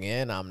stepping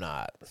in, I'm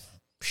not.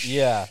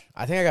 Yeah,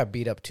 I think I got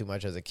beat up too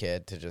much as a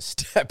kid to just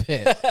step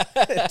in.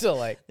 To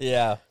like,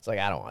 yeah, it's like,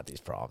 I don't want these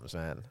problems,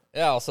 man.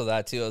 yeah. Also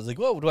that too. I was like,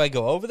 "Whoa, do I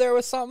go over there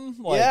with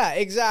something? Like, Yeah,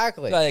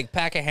 exactly. like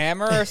pack a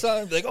hammer or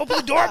something? Be like, open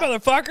the door,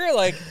 motherfucker!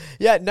 Like,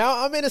 Yeah,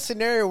 now I'm in a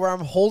scenario where I'm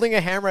holding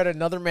a hammer at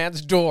another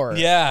man's door.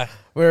 yeah,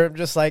 Where I'm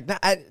just like,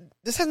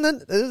 this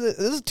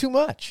is too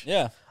much.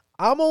 yeah,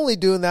 I'm only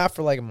doing that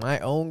for like my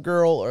own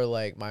girl or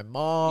like my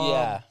mom.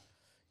 yeah."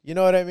 You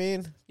know what I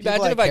mean?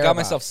 Imagine if I got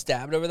myself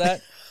stabbed over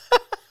that.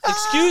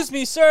 Excuse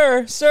me,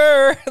 sir,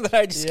 that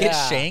I just get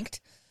Yeah.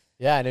 shanked.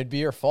 Yeah, and it'd be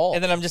your fault.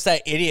 And then I'm just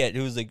that idiot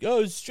who's like, oh, I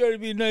was trying to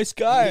be a nice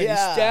guy and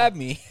Yeah. he stabbed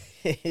me.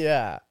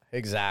 Yeah,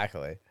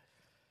 exactly.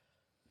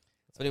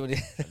 So anybody,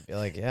 Be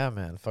like, yeah,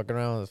 man, fucking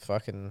around with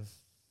fucking,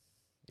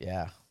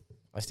 yeah.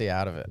 I stay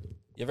out of it.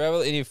 you ever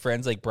have any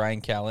friends like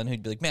Brian Callen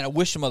who'd be like, man, I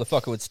wish a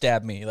motherfucker would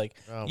stab me. Like,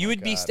 Oh you my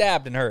would be God.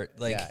 stabbed and hurt.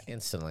 Like, Yeah,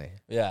 instantly.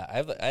 I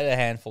had a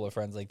handful of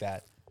friends like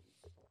that.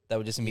 That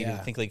would just immediately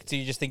Yeah. think like, so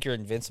you just think you're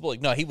invincible? Like,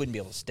 no, he wouldn't be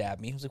able to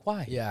stab me. I was like,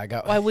 why? Yeah, I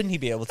got. Why wouldn't he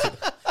be able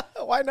to?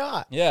 Why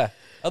not? Yeah.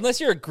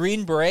 Unless you're a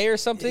Green Beret or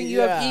something,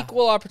 you have Yeah.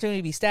 equal opportunity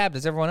to be stabbed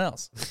as everyone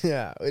else.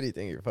 Yeah. What do you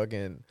think? You're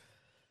fucking.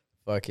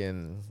 Fuck.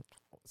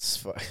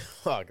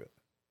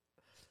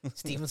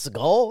 Steven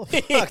Seagal?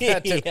 Fuck,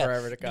 that took Yeah.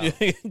 forever to come.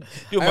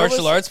 Do I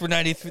martial almost- arts for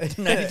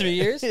 93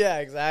 years? Yeah,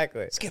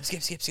 exactly. Skip.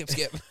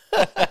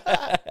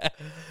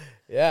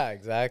 Yeah,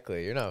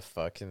 exactly. You're not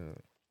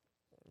fucking.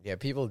 Yeah,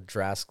 people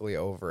drastically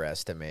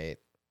overestimate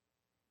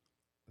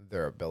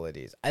their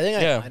abilities. I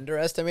think Yeah. I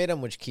underestimate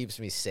them, which keeps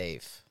me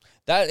safe.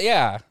 That's You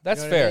know what I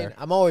fair. mean?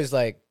 I'm always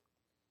like,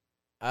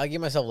 I'll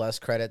give myself less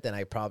credit than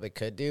I probably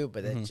could do,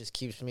 but Mm-hmm. it just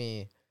keeps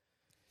me.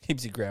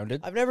 Keeps you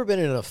grounded. I've never been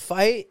in a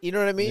fight. You know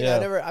what I mean?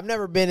 Yeah. I've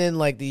never been in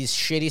like these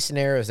shitty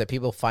scenarios that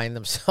people find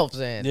themselves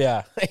in.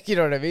 Yeah. Like, you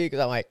know what I mean? Because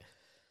I'm like,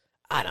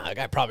 I don't know, the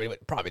guy probably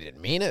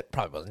didn't mean it.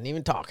 Probably wasn't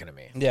even talking to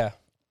me. Yeah.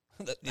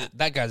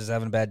 That guy's just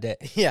having a bad day.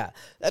 Yeah,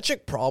 that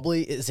chick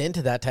probably is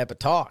into that type of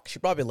talk. She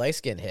probably light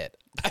skin hit.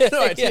 I have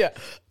no idea.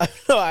 I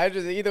don't know. I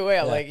just either way,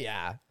 I'm like,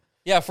 yeah.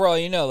 Yeah, for all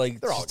you know,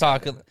 like They're all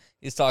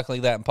she's talking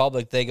like that in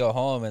public, they go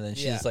home and then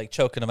she's Yeah. like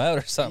choking him out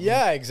or something.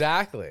 Yeah,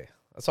 exactly.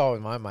 That's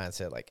always my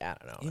mindset. Like, I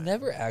don't know. You man.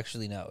 never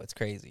actually know. It's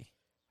crazy.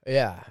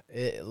 Yeah,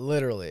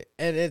 literally.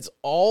 And it's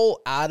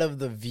all out of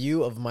the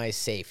view of my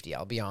safety,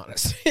 I'll be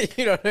honest.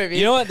 You know what I mean?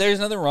 You know what? There's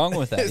nothing wrong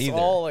with that It's either.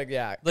 all like,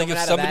 yeah. Like coming if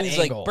out of that somebody's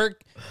like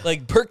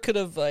angle. Burke could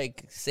have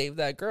like saved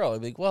that girl.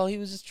 I'd be like, well, he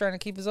was just trying to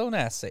keep his own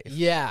ass safe.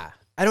 Yeah.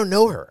 I don't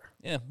know her.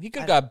 Yeah, he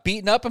could have got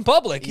beaten up in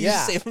public. He just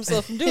Yeah. saved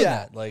himself from doing Yeah.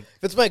 that. Like,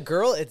 If it's my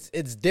girl, it's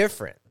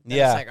different. Then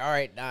Yeah. It's like, all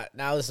right,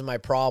 now this is my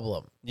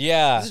problem.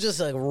 yeah, This is just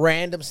a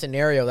random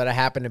scenario that I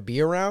happen to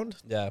be around.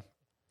 yeah.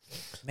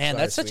 Man,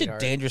 Sorry, that's such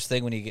sweetheart. a dangerous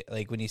thing when you get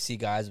like when you see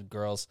guys with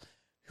girls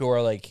who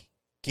are like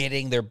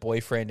getting their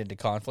boyfriend into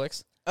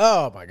conflicts,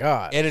 Oh my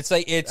god. and it's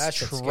like it's That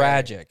shit's scary.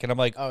 tragic. And I'm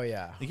like, Oh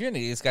yeah. you're gonna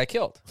get this guy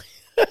killed.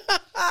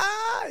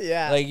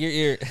 Yeah. Like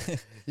you're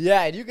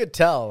Yeah, and you could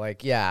tell,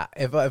 like, yeah,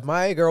 if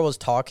my girl was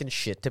talking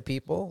shit to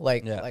people,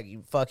 like, Yeah. like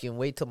you fucking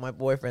wait till my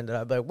boyfriend, and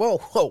I'd be like, whoa,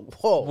 whoa,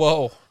 whoa,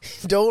 whoa.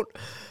 don't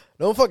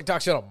fucking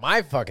talk shit on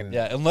my fucking.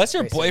 Yeah, unless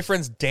your Basically.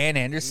 boyfriend's Dan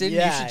Anderson, you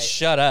Yeah. should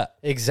shut up.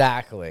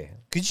 Exactly.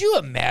 Could you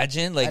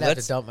imagine? Like, I'd have to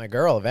let's dump my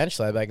girl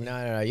eventually. I'd be like,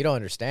 no, you don't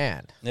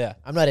understand. yeah,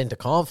 I'm not into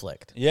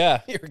conflict.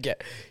 yeah, You're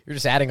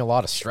just adding a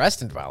lot of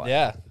stress into my life.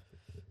 yeah.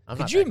 I'm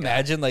Could not you that guy.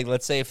 imagine, like,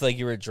 let's say if like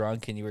you were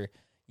drunk and you were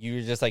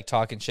just like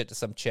talking shit to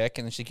some chick,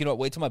 and she's like, you know what?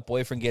 Wait till my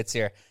boyfriend gets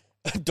here.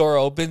 Door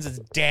opens. It's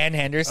Dan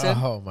Henderson.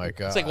 Oh my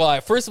god. It's like, well,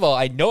 first of all,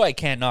 I know I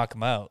can't knock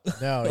him out.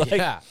 no, like,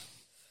 yeah.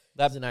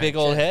 That He's an big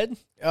Iron old Chef. head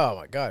Oh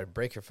my god,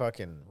 break your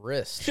fucking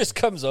wrist. just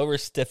comes over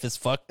stiff as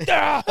fuck.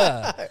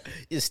 Ah!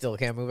 You still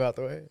can't move out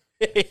the way.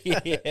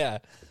 Yeah.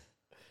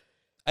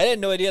 I had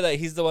no idea that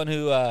he's the one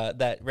who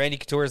that Randy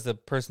Couture is the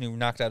person who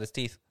knocked out his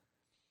teeth.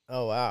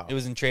 Oh wow. It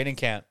was in training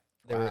camp.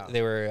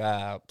 They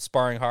were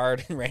sparring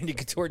hard, and Randy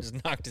Couture just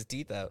knocked his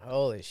teeth out.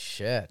 Holy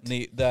shit.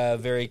 The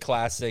very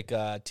classic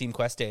Team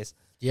Quest days.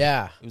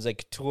 Yeah. It was like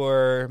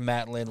Couture,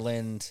 Matt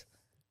Lindland,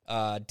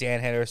 Dan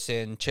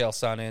Henderson, Chael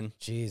Sonnen,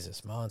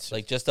 Jesus, monster.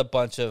 like just a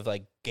bunch of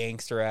like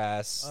gangster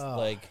ass, Oh.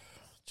 like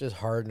Just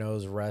hard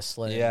nosed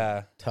wrestling.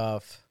 Yeah.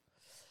 Tough.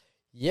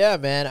 Yeah,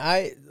 man.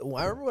 I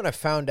remember when I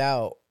found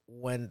out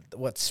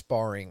what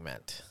sparring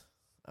meant.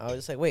 I was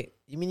just like, wait,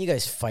 you mean you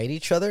guys fight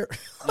each other?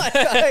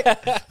 like,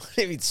 what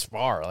do you mean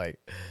spar? Like,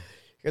 you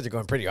guys are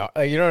going pretty, you know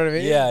what I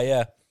mean?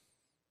 yeah.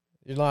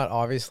 You're not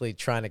obviously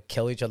trying to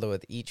kill each other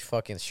with each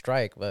fucking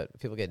strike, but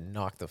people get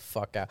knocked the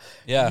fuck out.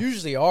 Yeah.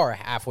 Usually are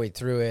halfway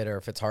through it, or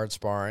if it's hard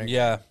sparring,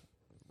 Yeah.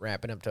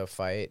 ramping up to a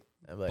fight.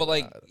 I'm But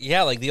like,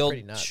 yeah, like the old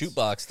pretty nuts.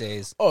 shootbox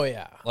days, oh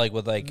yeah. like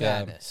with like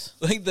Madness.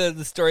 like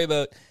the story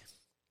about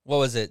what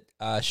was it?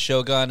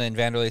 Shogun and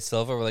Vanderlei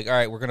Silva were like, all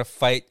right, we're gonna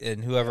fight,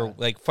 and whoever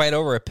like fight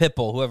over a pit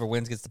bull, whoever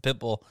wins gets the pit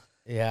bull.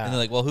 Yeah. And they're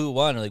like, well, who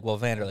won? And like, well,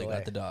 Vanderlei Vanderlei.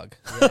 got the dog.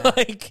 Yeah.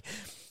 Like,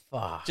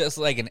 Fuck. just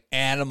like an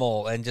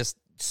animal, and just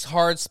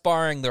hard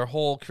sparring their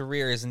whole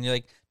careers, and you're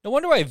like, no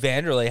wonder why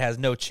Vanderlei has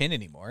no chin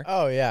anymore.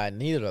 Oh yeah,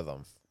 neither of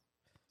them.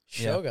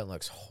 Yeah. Shogun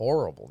looks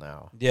horrible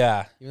now.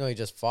 Yeah, Even though he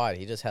just fought,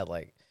 he just had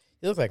like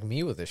he looked like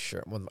me with his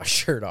shirt with my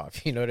shirt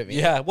off. You know what I mean?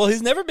 yeah. Well,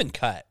 he's never been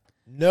cut.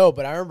 No,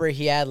 but I remember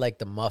he had like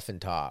the muffin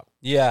top. I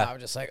Yeah,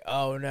 was just like,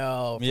 oh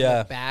no. From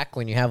Yeah. the back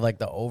when you have like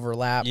the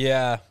overlap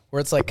yeah, where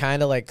it's like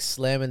kind of like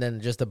slim and then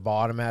just the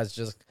bottom has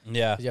just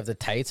yeah, you have the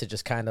tights. It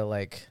just kind of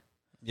like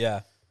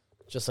yeah.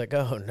 just like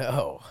oh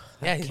no.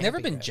 Yeah, That he's can't never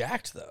be been good.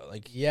 jacked though.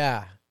 Like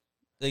Yeah.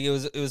 it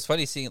was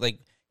funny seeing like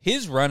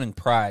his run in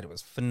Pride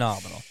was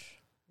phenomenal.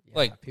 Yeah,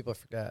 Like- people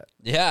forget.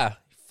 Yeah,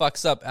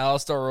 fucks up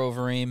Alistair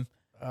Overeem,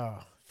 Oh,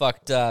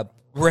 fucked up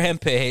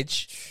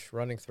Rampage.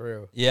 running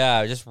through.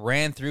 Yeah, just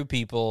ran through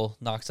people,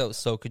 knocks out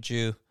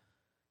Sokaju,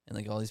 and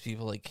like all these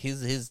people. Like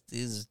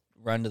his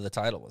run to the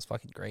title was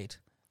fucking great.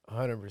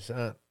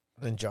 100%.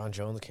 Then John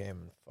Jones came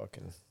and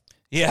fucking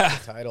Yeah,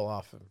 title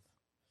off him.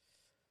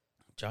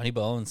 Johnny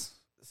Bones.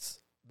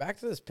 Back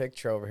to this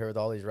picture over here with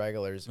all these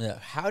regulars. Yeah.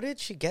 How did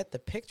she get the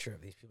picture of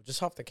these people?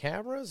 Just off the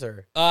cameras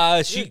or?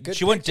 She good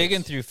she went pictures.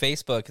 digging through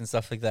Facebook and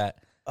stuff like that.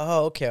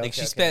 Oh, okay. Like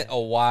she spent a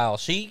while.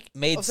 She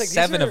made was like, these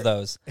 7 are- of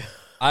those.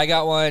 I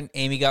got one.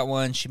 Amy got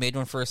one. She made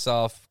one for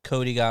herself.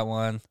 Cody got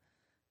one.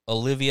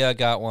 Olivia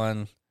got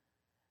one.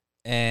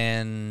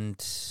 And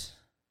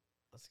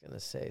I was gonna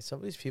say some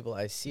of these people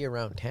I see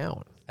around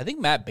town. I think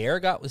Matt Bear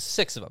was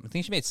 6 of them. I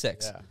think she made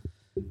 6.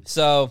 Yeah.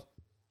 So,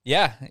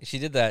 yeah, she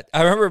did that.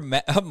 I remember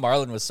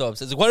Marlon was so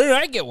upset. He's like, why didn't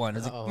I get one? I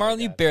was like, Oh, my Marlon,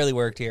 you God. barely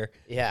worked here.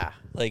 Yeah.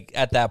 Like,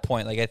 at that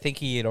point, like, I think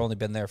he had only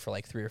been there for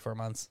like 3 or 4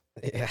 months.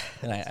 Yeah.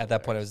 And at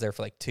that point, I was there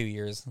for like 2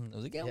 years. And I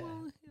was like, yeah, Yeah.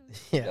 well,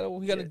 Yeah.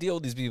 we got to deal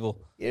with these people.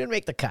 You didn't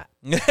make the cut.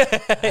 All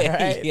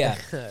right. Yeah.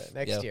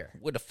 Next Yeah, year.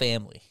 with a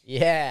family.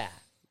 Yeah.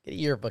 Get a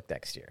yearbook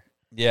next year.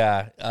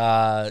 Yeah,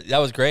 that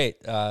was great.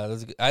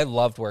 I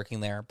loved working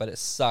there, but it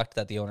sucked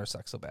that the owner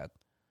sucked so bad.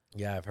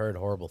 Yeah, I've heard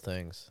horrible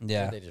things.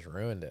 Yeah. They just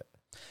ruined it.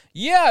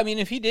 Yeah, I mean,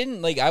 if he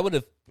didn't, like,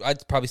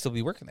 I'd probably still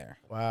be working there.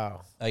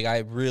 Wow. Like, I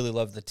really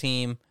loved the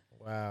team,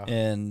 Wow.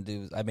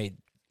 and I made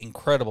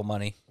incredible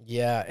money.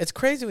 Yeah. It's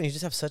crazy when you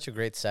just have such a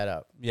great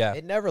setup. Yeah,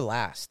 It never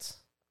lasts.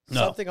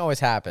 No. Something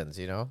always happens,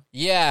 you know?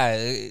 yeah.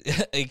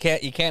 You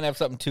can't have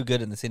something too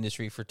good in this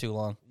industry for too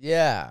long.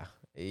 Yeah.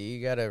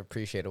 You gotta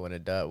appreciate it when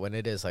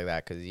it is like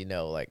that, because you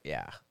know, like,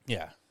 yeah,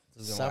 Yeah,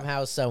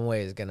 somehow, some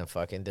way is gonna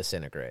fucking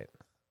disintegrate.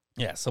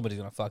 Yeah, somebody's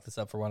gonna fuck this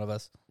up for one of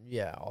us.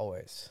 Yeah,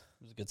 always.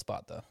 It was a good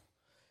spot though.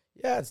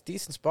 Yeah, it's a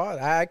decent spot.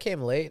 I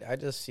came late. I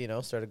just,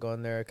 started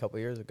going there a couple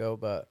years ago,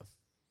 but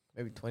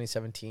maybe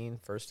 2017,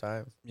 first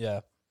time.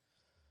 Yeah.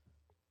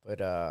 But,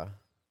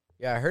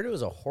 yeah, I heard it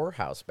was a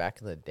whorehouse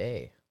back in the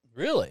day,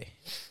 Really?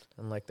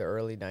 in like the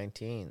early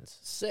 19s.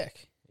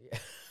 Sick. Yeah.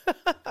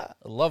 I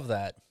love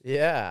that.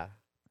 Yeah.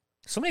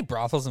 So many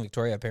brothels in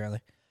Victoria, apparently.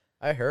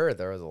 I heard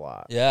there was a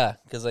lot. Yeah,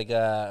 because like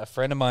a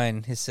friend of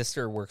mine, his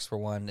sister works for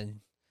one, and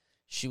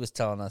she was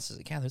telling us,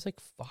 yeah, there's like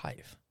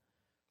 5.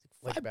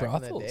 Like Five back in the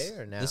brothels. day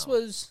or now? This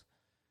was.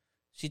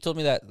 She told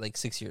me that like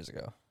 6 years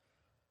ago.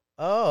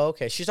 Oh,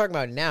 okay. She's talking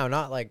about now,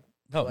 not like,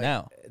 No, like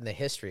now. in the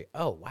history.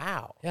 Oh,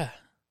 wow. Yeah.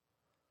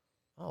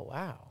 Oh,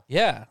 wow.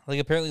 Yeah, like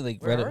apparently,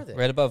 like Where are they?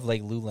 right above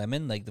like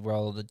Lululemon, like where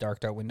all the dark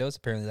windows.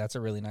 Apparently, that's a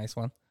really nice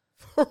one.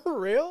 For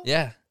real?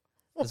 Yeah,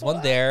 there's one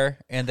What? there,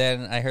 and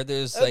then I heard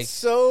there's That's like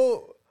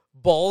so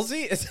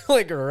ballsy. It's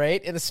like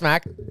right in the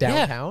smack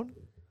downtown.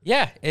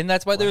 yeah, and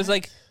that's why there's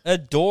like a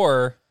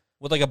door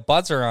with like a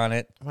buzzer on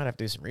it. I might have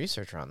to do some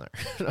research on there.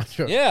 Not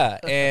sure. Yeah,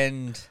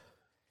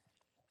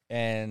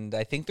 and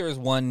I think there's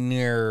one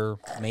near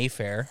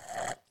Mayfair.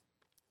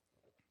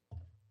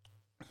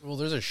 Well,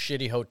 there's a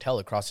shitty hotel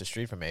across the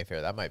street from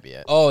Mayfair. That might be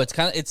it. Oh, it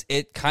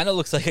kind of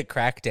looks like a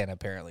crack den.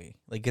 Apparently,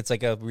 like it's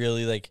like a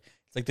really like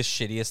it's like the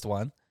shittiest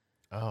one,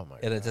 Oh my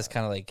and god. it's just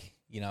kind of like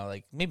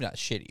like maybe not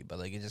shitty, but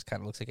like it just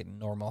kind of looks like a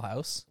normal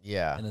house,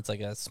 Yeah. and it's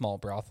like a small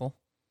brothel.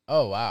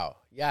 Oh wow.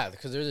 Yeah,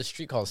 because there's a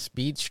street called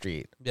Speed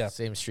Street. Yeah.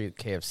 Same street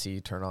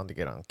KFC turn on to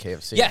get on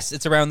KFC. Yes,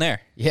 it's around there.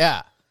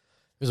 Yeah.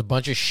 There's a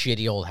bunch of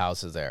shitty old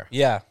houses there.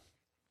 Yeah,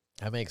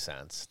 That makes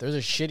sense. There's a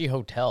shitty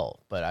hotel,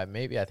 but I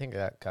think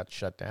that got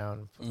shut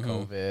down for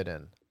COVID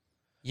and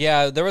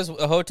yeah. There was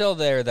a hotel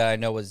there that I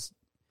know was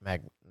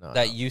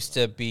no. used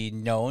to be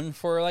known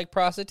for like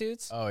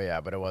prostitutes. Oh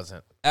yeah, but it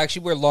wasn't.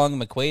 Actually, where Long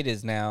McQuaid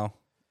is now,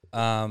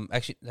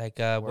 actually like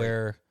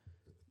where,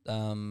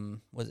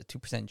 was it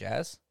 2%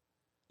 Jazz?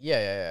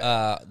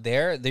 Yeah.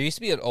 There used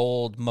to be an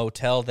old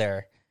motel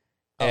there,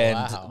 Oh, and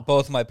wow.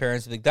 both of my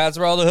parents were like, "That's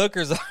where all the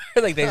hookers are."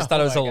 Like they just thought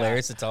it was Oh, my God.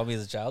 hilarious to tell me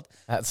as a child.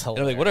 That's And hilarious.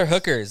 I'm like, "What are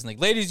hookers?" And like,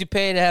 ladies you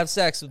pay to have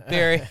sex with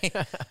Barry.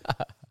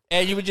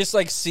 And you would just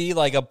like see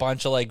like a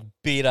bunch of like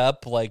beat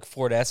up like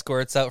Ford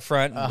Escorts out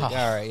front. And like,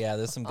 all right, yeah,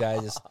 there's some guy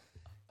just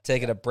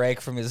taking a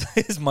break from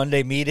his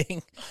Monday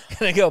meeting.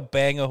 Gonna go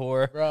bang a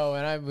whore. Bro,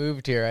 when I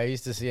moved here, I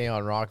used to see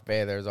on Rock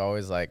Bay, there's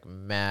always like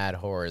mad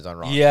whores on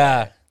Rock Bay.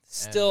 Yeah,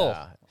 still,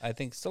 And, I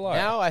think still are.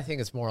 Now I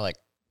think it's more like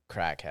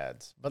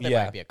crackheads, but there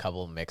Yeah. might be a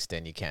couple mixed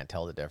in. You can't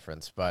tell the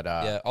difference, but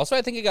Yeah. Also,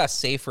 I think it got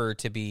safer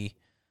to be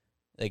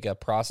like a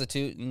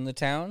prostitute in the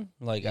town.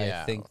 Like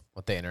yeah, I think,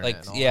 with the internet, like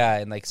and all yeah,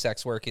 and like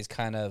sex work is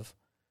kind of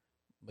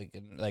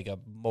like a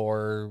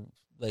more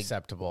that. like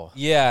Acceptable.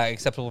 yeah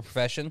acceptable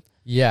profession.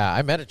 Yeah,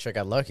 I met a chick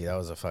at Lucky. That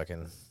was a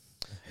fucking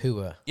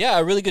hooah. Yeah,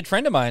 a really good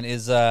friend of mine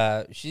is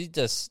she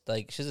just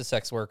like she's a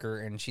sex worker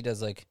and she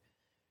does like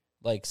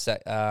it's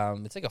like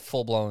a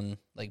full blown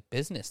like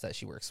business that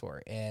she works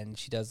for, and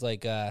she does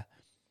like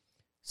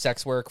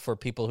sex work for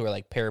people who are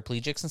like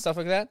paraplegics and stuff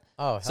like that.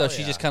 Oh, So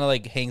she just kind of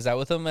like hangs out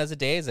with them as a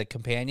day as a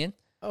companian.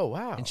 Oh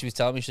wow. And she was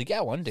telling me, she's like, yeah,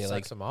 one day,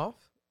 sucks them off.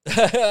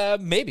 like,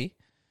 maybe.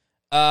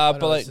 Oh, But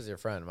no, like, this is your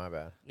friend. My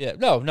bad. yeah,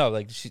 no,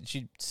 like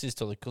she's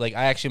totally cool. Like,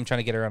 I actually am trying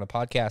to get her on a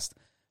podcast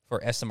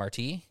for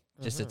SMRT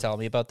just to tell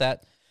me about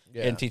that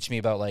Yeah. and teach me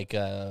about like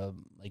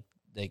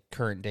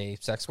current day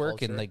sex work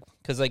Culture. and like,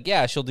 cause like,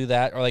 yeah, she'll do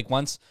that. Or like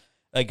once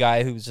a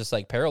guy who was just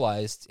like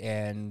paralyzed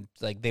and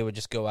like they would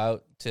just go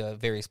out to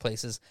various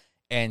places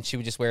and she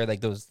would just wear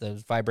like those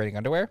vibrating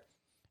underwear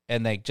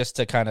and like just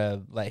to kind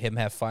of let him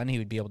have fun, he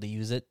would be able to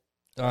use it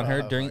on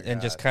her Oh, during my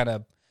and just God. kind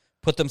of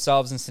put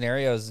themselves in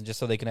scenarios and just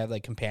so they can have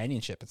like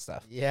companionship and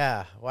stuff.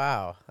 Yeah.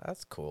 Wow.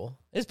 That's cool.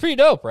 It's pretty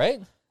dope,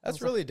 right? That's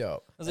really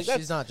dope. was like, She's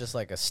that's- not just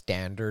like a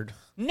standard.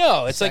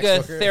 No, it's like Sex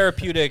a worker.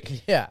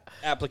 therapeutic Yeah.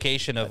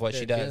 application of what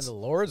They're she doing does. the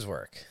Lord's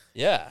work.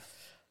 Yeah.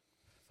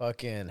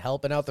 Fucking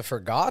helping out the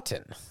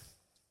forgotten.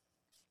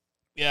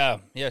 Yeah,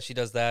 she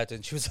does that,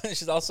 and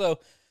she's also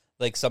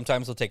like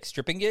sometimes will take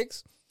stripping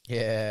gigs,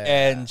 Yeah.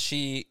 and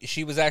she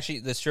was actually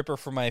the stripper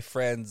for my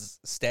friend's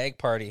stag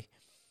party,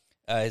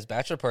 his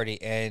bachelor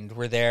party, and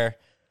we're there,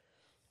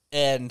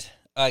 and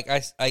like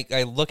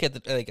I look at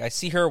the like I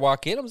see her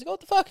walk in, I was like, what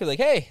the fuck? I'm like,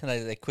 hey, and I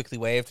like quickly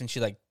waved, and she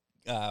like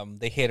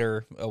they hit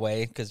her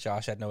away because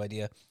Josh had no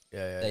idea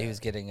that he was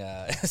getting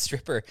a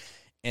stripper.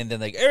 And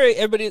then like, all right,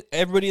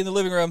 everybody in the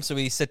living room. So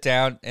we sit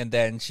down, and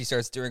then she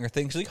starts doing her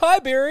thing. She's like, "Hi,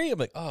 Barry." I'm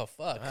like, "Oh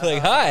fuck!"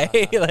 Like, hi.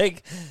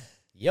 Like,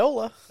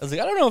 Yola. I was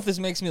like, I don't know if this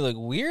makes me look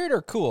weird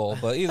or cool,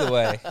 but either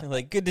way,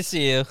 like, good to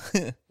see you.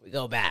 We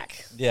go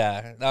back.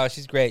 Yeah, no,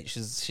 she's great.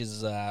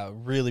 She's a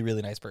really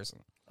really nice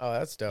person. Oh,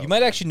 that's dope. You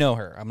might actually know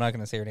her. I'm not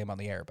gonna say her name on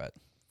the air, but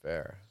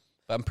Fair.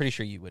 I'm pretty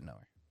sure you would know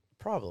her.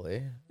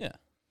 Probably. Yeah,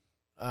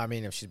 I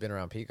mean, if she's been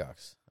around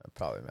peacocks, I'd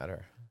probably met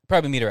her.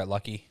 probably meet her at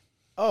Lucky.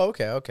 Oh,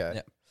 okay, okay.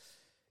 Yeah.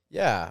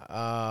 Yeah.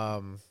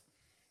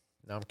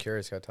 Now I'm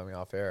curious. Gotta tell me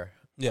off air.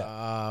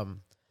 Yeah.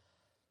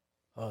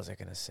 What was I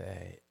gonna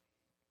say?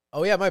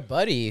 Oh yeah, my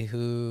buddy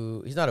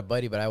he's not a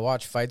buddy, but I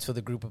watch fights with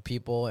a group of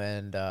people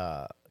and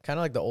kind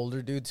of like the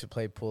older dudes who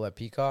play pool at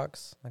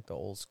Peacocks, like the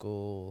old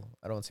school.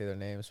 I don't say their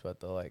names, but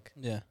the like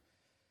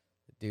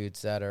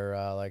dudes that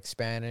are like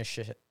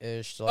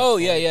Spanish-ish.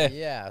 Like,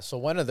 yeah. So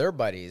one of their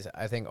buddies,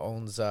 I think,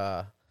 owns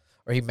or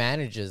he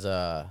manages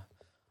a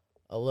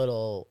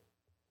little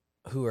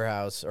hooer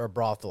house or a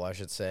brothel, I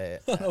should say.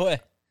 No way.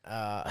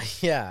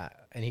 Yeah,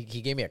 and he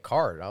gave me a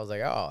card. I was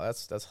like, oh,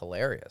 that's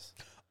hilarious.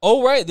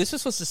 Oh, right. This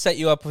was supposed to set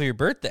you up for your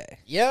birthday.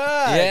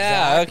 Yeah.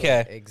 Yeah, exactly,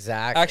 okay.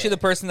 Exactly. Actually, the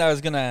person that I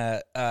was going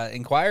to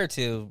inquire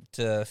to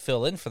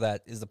fill in for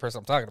that is the person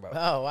I'm talking about.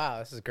 Oh, wow.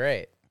 This is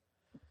great.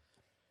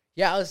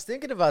 Yeah, I was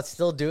thinking about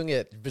still doing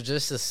it, but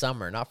just this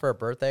summer. Not for a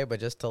birthday, but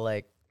just to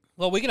like...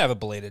 Well, we can have a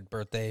belated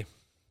birthday.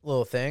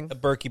 Little thing. A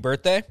Berkey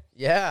birthday.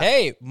 Yeah.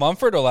 Hey,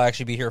 Mumford will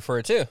actually be here for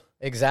it, too.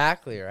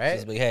 Exactly, right?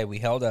 Just like, hey, we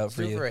held out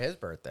for Do you. for his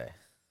birthday.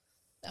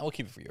 Nah, we'll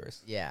keep it for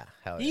yours. Yeah.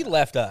 Hell He yeah.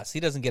 left us. He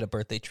doesn't get a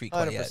birthday treat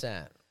quite 100%.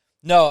 yet.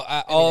 No,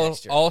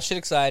 next year. all shit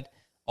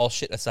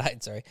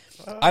aside, sorry.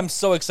 I'm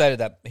so excited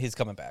that he's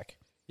coming back.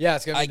 Yeah,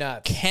 it's going to I be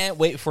nuts. can't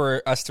wait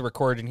for us to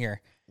record in here.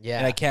 Yeah.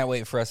 And I can't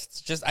wait for us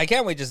to I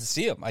can't wait just to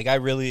see him. Like I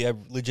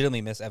legitimately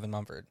miss Evan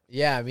Mumford.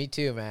 Yeah, me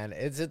too, man.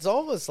 It's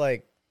almost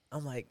like,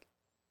 I'm like,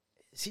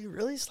 is he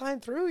really sliding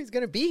through? He's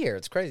going to be here.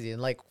 It's crazy.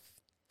 In like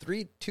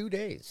 3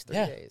 days.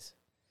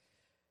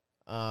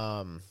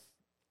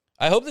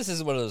 I hope this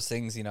isn't one of those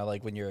things, you know,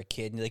 like when you're a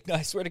kid and you're like, no,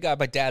 I swear to God,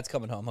 my dad's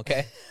coming home,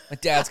 okay? My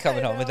dad's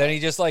coming home. And then he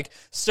just like,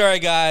 sorry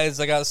guys,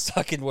 I got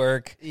stuck in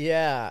work.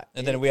 Yeah.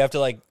 And then we have to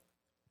like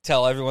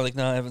tell everyone like,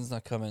 no, Evan's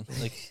not coming.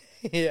 Like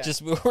Yeah.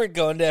 just we're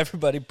going to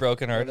everybody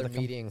broken hearted. Another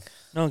Like, meeting.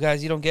 no,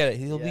 guys, you don't get it.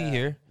 He'll be Yeah,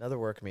 here. Another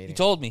work meeting. He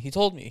told me. He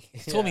told me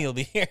Yeah. he'll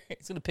be here.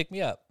 He's gonna pick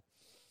me up.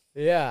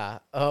 Yeah.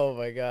 Oh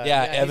my God.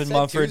 Yeah, he Evan said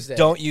Mumford, Tuesday.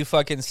 don't you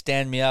fucking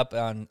stand me up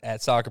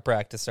at soccer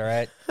practice, all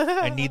right?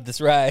 I need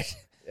this ride.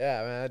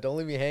 Yeah, man. Don't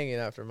leave me hanging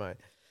after my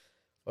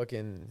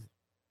fucking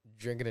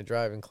drinking and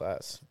driving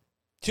class.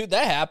 Dude,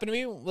 that happened to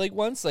me like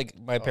once. Like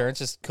my parents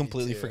just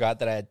completely too. forgot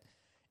that I had,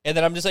 and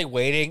then I'm just like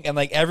waiting, and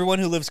like everyone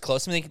who lives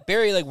close to me, like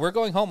Barry, like we're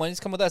going home. Why don't you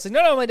just come with us? Like,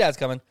 no, my dad's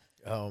coming.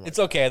 Oh my It's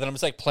okay. Then I'm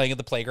just like playing at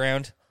the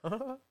playground.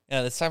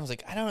 And this time I was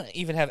like, I don't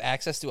even have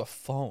access to a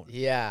phone.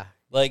 Yeah.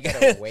 Like,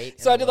 gotta wait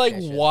so I in had to like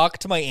location. walk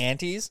to my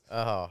auntie's.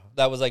 Oh.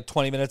 That was like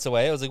 20 minutes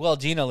away. I was like, well,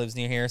 Gina lives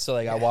near here, so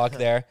like I walk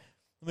there.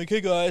 I'm like,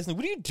 hey guys, like,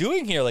 what are you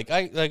doing here? Like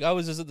I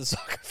was just at the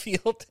soccer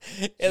field,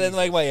 and then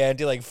like my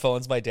auntie like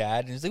phones my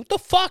dad, and he's like, what the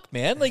fuck,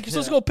 man? Like you're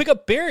supposed to go pick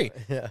up Barry.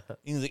 Yeah. And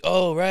he's like,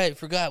 oh right,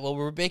 forgot. Well,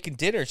 we're making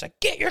dinner. She's like,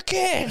 get your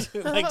kid.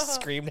 Like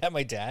screamed at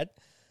my dad.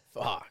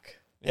 Fuck.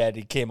 Yeah, and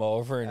he came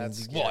over and That's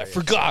he's like, well, I scary.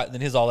 forgot. And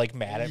then he's all like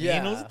mad at me.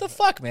 And I was like, Yeah. the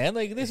fuck, man?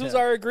 Like this was Yeah.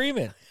 our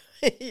agreement.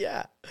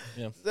 Yeah.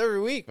 Yeah. It's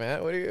every week,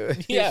 man. What are you? You're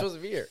Yeah. supposed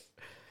to be here.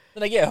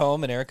 Then I get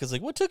home and Erica's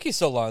like, what took you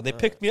so long? They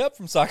picked me up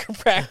from soccer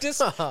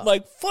practice. I'm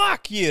like,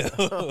 fuck you.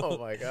 Oh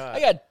my God. I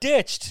got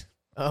ditched.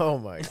 Oh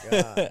my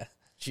God.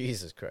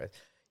 Jesus Christ.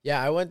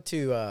 Yeah, I went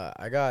to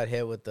I got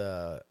hit with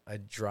a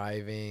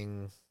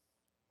driving.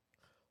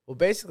 Well,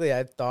 basically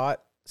I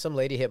thought some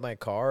lady hit my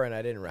car and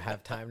I didn't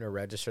have time to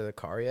register the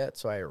car yet,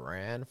 so I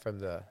ran from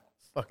the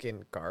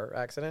fucking car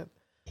accident.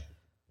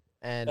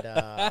 And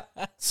I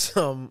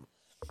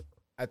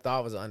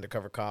thought it was an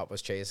undercover cop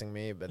was chasing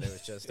me, but it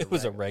was just It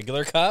was a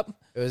regular cop.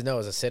 it was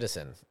a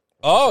citizen.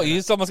 Oh, you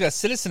just almost got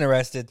citizen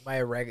arrested.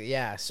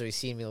 Yeah, so he's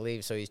seen me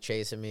leave, so he's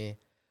chasing me.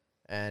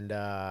 And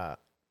yeah,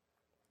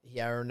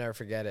 I'll never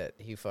forget it.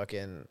 He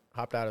fucking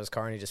hopped out of his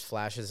car and he just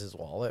flashes his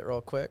wallet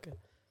real quick.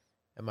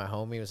 And my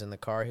homie was in the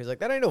car. He was like,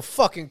 that ain't no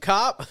fucking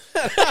cop.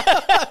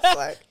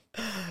 I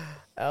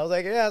was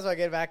like, yeah, so I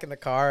get back in the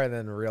car and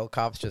then real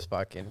cops just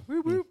fucking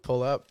whoop, whoop,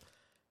 pull up.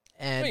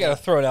 And You got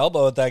to throw an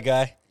elbow at that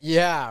guy.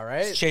 yeah,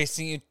 right? He's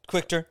chasing you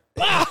quicker.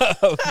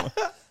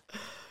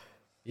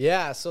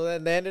 Yeah, so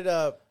then they ended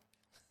up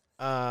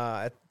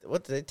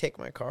what did they take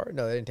my car?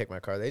 No, they didn't take my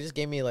car. They just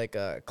gave me like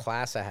a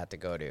class I had to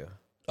go to.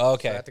 So I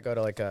Okay. had to go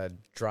to like a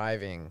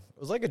driving. It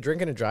was like a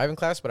drinking and driving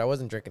class, but I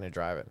wasn't drinking and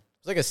driving.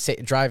 It was like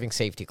a driving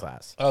safety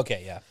class.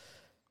 Okay, yeah.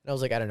 And I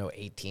was like, I don't know,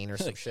 18 or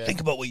some shit. Think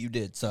about what you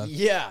did, son.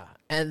 Yeah.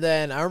 And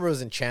then I remember it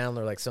was in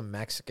Chandler, like some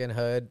Mexican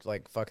hood,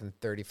 like fucking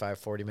 35,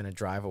 40-minute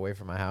drive away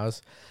from my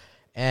house.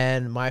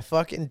 And my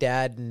fucking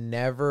dad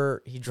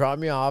he dropped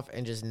me off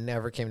and just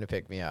never came to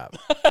pick me up.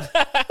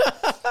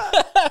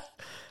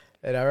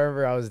 And I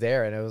remember I was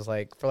there and it was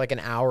like for like an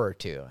hour or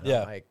two. And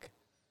Yeah. I'm like,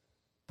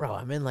 bro,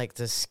 I'm in like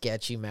this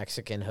sketchy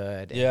Mexican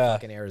hood in Yeah.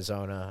 fucking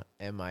Arizona.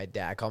 And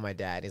I call my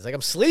dad. He's like,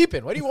 I'm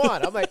sleeping. What do you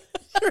want? I'm like,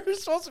 you're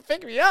supposed to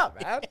pick me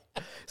up, man.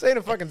 This ain't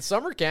a fucking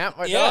summer camp,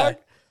 my Yeah. dog.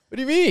 What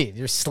do you mean?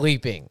 You're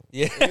sleeping.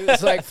 Yeah.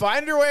 It's like,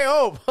 find your way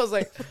home. I was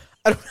like,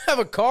 I don't have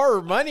a car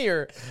or money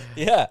or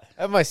Yeah.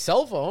 I have my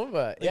cell phone,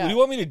 but Like, yeah. what do you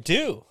want me to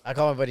do? I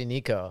call my buddy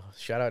Nico.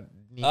 Shout out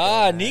Nico.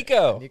 Ah, man.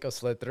 Nico. Nico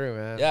slid through,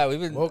 man. Yeah, we've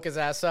been. Woke his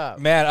ass up.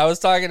 Man, I was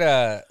talking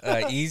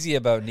to Easy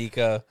about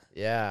Nico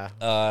Yeah.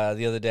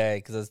 the other day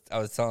because I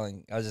was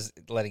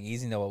just letting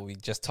Easy know what we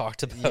just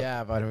talked about.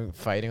 Yeah, about him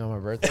fighting on my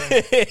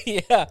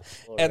birthday. Yeah.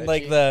 And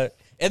like Reggie.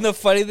 And the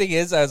funny thing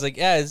is, I was like,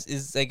 yeah,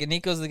 is like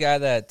Nico's the guy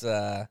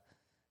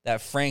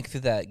that Frank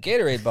threw that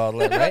Gatorade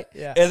bottle at, right?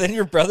 Yeah. And then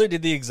your brother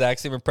did the exact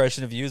same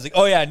impression of you. He's like,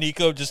 oh yeah,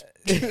 Nico just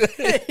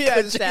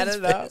Yeah,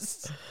 standing up.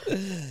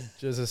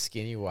 Just a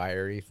skinny,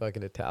 wiry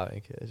fucking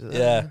Italian kid. Just,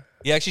 Yeah.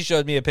 He actually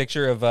showed me a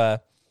picture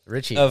of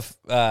Richie.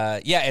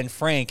 And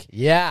Frank.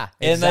 Yeah,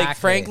 And exactly. like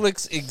Frank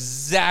looks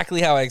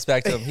exactly how I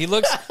expected him. He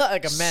looks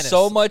like a menace.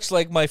 so much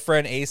like my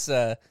friend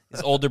Asa,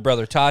 his older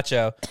brother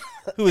Tacho,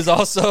 who is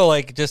also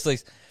like just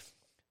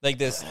like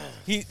this.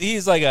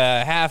 He's like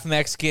a half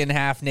Mexican,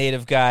 half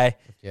native guy.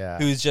 Yeah.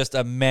 Who's just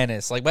a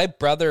menace. Like my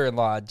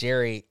brother-in-law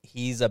Jerry,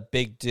 he's a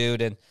big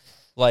dude and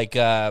like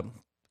guy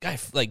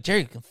like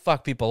Jerry can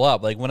fuck people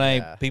up. Like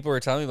when people were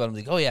telling me about him,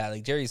 like, oh yeah,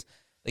 like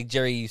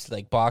Jerry used to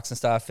like box and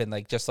stuff, and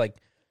like just like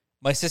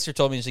my sister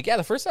told me, she's like, yeah,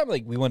 the first time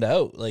like we went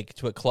out like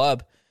to a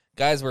club,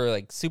 guys were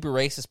like super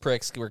racist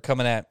pricks were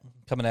coming at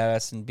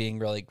us and being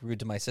really like, rude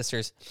to my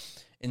sisters.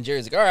 And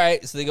Jerry's like, all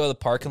right. So they go to the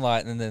parking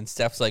lot, and then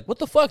Steph's like, what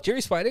the fuck?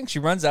 Jerry's fighting? She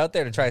runs out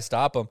there to try to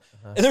stop him.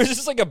 And there was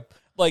just like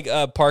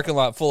a parking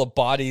lot full of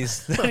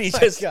bodies. And he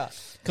just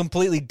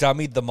completely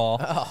dummied them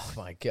all. Oh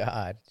my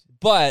God.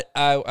 But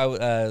I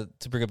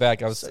to bring it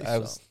back, I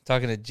was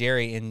talking to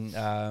Jerry, and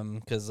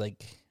because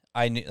like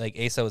I knew like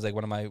Asa was like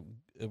one of my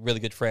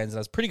really good friends, and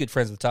I was pretty good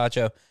friends with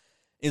Tacho.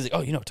 He's like,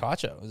 oh, you know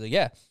Tacho? I was like,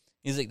 yeah.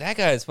 He's like, that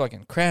guy is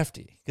fucking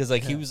crafty, because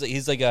like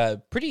he's like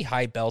a pretty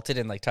high belted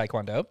in like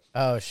Taekwondo.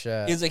 Oh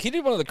shit. He's like, he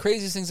did one of the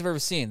craziest things I've ever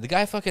seen. The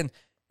guy fucking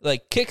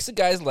like kicks the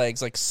guy's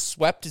legs, like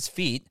swept his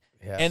feet,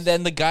 and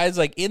then the guy's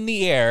like in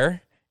the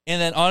air,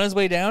 and then on his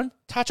way down,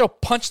 Tacho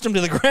punched him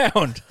to the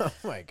ground. Oh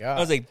my God. I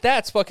was like,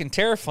 that's fucking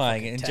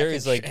terrifying. And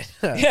Jerry's like,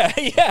 shit.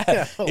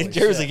 yeah. Holy And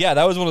Jerry's shit. like, yeah,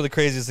 that was one of the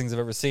craziest things I've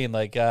ever seen.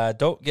 Like,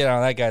 don't get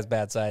on that guy's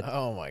bad side.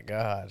 Oh my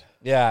God.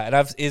 Yeah,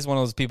 and he's one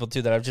of those people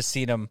too that I've just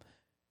seen him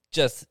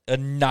just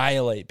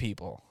annihilate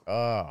people.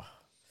 Oh.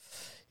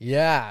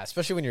 Yeah,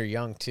 especially when you're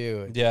young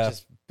too. It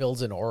just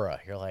builds an aura.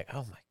 You're like,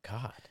 oh my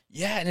God.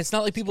 Yeah, and it's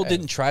not like people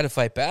didn't try to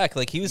fight back.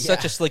 Like, he was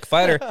such a slick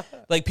fighter.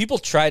 Like, people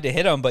tried to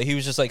hit him, but he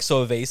was just like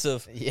so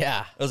evasive.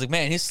 Yeah. I was like,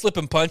 man, he's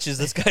slipping punches.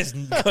 This guy's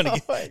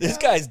this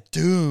guy's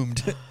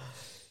doomed.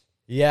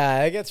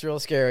 Yeah, it gets real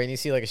scary when you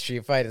see like a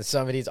street fight and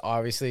somebody's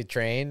obviously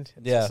trained.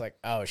 It's just like,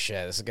 oh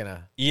shit, this is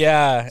gonna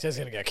just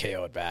gonna get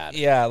KO'd bad.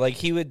 Yeah, like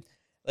he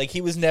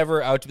was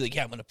never out to be like,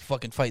 yeah, I'm gonna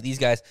fucking fight these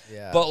guys.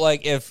 Yeah. But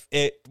like if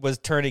it was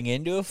turning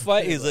into a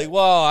fight, he's like,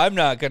 well, I'm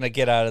not gonna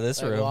get out of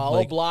this room. Well, I'll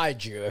like,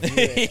 oblige you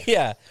if you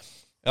yeah.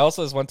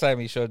 Also, this one time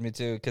he showed me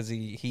too, because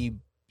he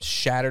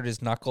shattered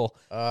his knuckle,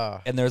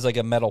 and there's like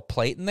a metal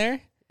plate in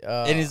there.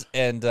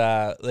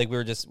 Like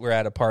we're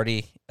at a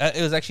party.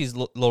 It was actually his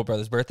little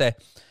brother's birthday,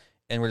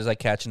 and we're just like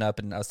catching up.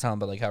 And I was telling him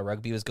about like how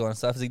rugby was going and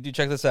stuff. He's like, dude,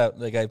 check this out.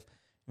 Like, I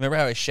remember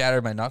how I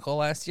shattered my knuckle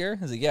last year.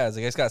 I was like, yeah. I was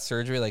like, I just got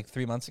surgery like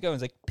 3 months ago.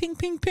 He's like, ping,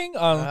 ping, ping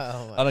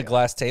on a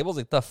glass table. I was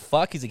like, the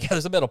fuck? He's like, yeah,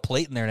 there's a metal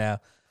plate in there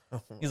now.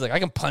 He's like, I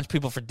can punch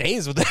people for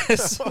days with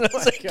this. And I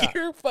was like, God.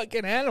 you're a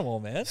fucking animal,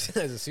 man. As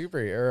a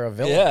superhero or a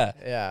villain. Yeah.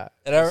 Yeah.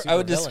 And I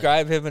would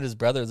describe him and his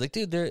brother. It's like,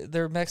 dude,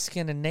 they're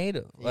Mexican and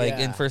Native, like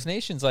in First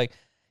Nations, like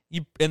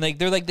you, and like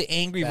they're like the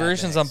angry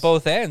versions on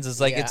both ends. It's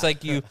like it's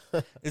like you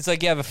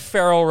have a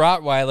feral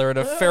Rottweiler and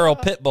a feral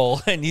pit bull,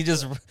 and you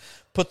just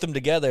put them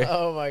together.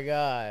 Oh my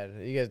God,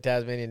 you got a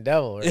Tasmanian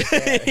devil.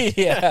 Right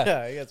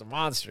Yeah, you got some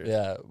monsters.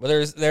 Yeah,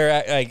 but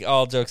they're like,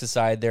 all jokes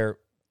aside, they're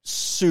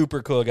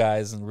super cool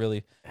guys and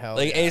really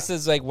Ace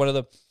is like one of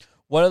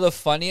the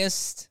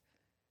funniest,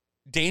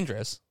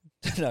 dangerous.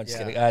 No, I'm just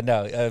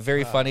kidding.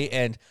 Very funny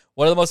and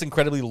one of the most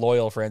incredibly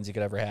loyal friends you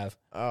could ever have.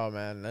 Oh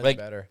man, that's like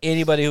better.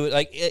 Anybody who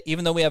like,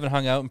 even though we haven't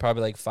hung out in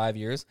probably like 5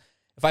 years,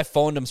 if I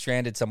phoned him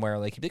stranded somewhere,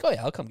 like he'd be like, "Oh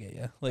yeah, I'll come get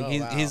you." Like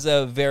he's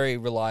a very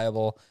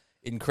reliable,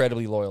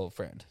 incredibly loyal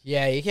friend.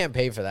 Yeah, you can't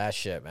pay for that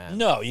shit, man.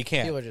 No, you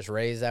can't. People are just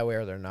raised that way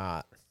or they're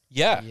not.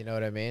 Yeah, you know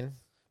what I mean.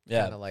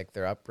 Yeah, kind of like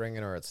their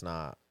upbringing or it's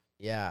not.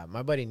 Yeah,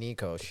 my buddy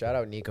Nico. Shout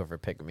out Nico for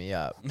picking me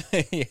up.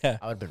 Yeah,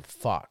 I would have been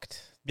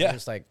fucked. Yeah,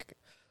 just like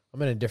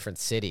I'm in a different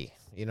city.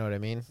 You know what I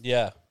mean?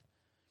 Yeah.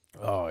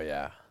 Oh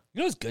yeah. You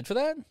know who's good for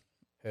that?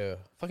 Who?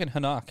 Fucking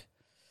Hanok.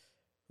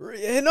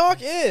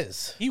 Hanok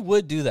is. He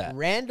would do that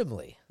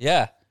randomly.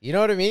 Yeah. You know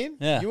what I mean?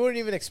 Yeah. You wouldn't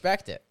even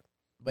expect it,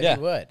 but he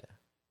would.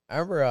 I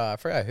remember, I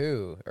forgot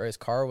who, or his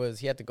car was,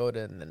 he had to go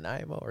to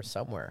Nanaimo or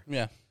somewhere.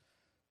 Yeah.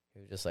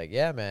 He was just like,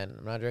 yeah, man,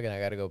 I'm not drinking. I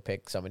got to go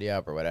pick somebody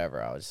up or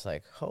whatever. I was just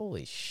like,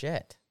 holy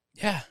shit.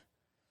 Yeah.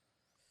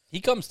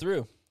 He comes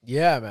through.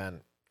 Yeah,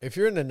 man. If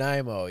you're in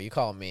Nanaimo, you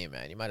call me,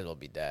 man. You might as well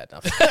be dead.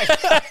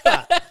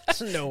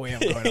 There's no way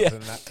I'm going up to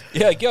that.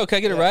 Yeah, like, yo, can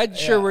I get a ride?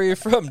 Sure, where you're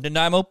from?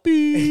 Nanaimo.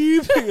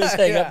 Beep. You just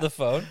hang up the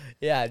phone.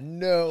 Yeah,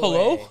 no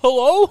Hello? way.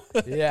 Hello?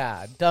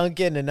 Yeah,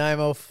 Duncan,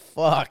 Nanaimo,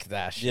 fuck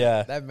that shit.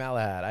 Yeah. That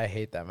Malahat, I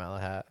hate that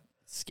Malahat.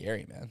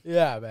 Scary, man.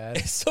 Yeah, man.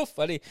 It's so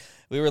funny.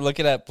 We were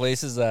looking at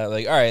places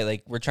like, all right,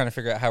 like we're trying to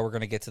figure out how we're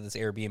going to get to this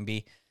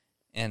Airbnb.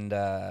 And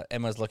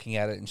Emma's looking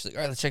at it and she's like,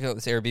 all right, let's check out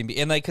this Airbnb.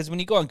 And like, because when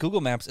you go on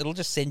Google Maps, it'll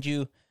just send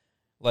you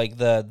like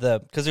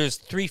because there's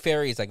 3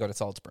 ferries that go to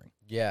Salt Spring.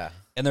 Yeah.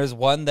 And there's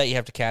one that you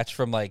have to catch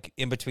from like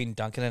in between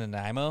Duncan and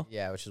Nanaimo.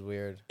 Yeah, which is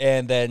weird.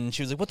 And then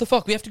she was like, "What the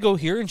fuck? We have to go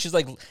here." And she's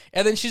like,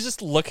 and then she's just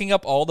looking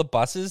up all the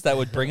buses that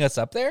would bring us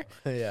up there.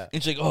 Yeah.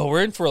 And she's like, "Oh,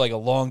 we're in for like a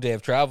long day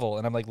of travel."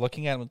 And I'm like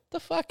looking at him, "What the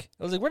fuck?"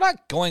 I was like, "We're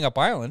not going up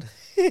island."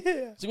 I was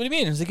like, "What do you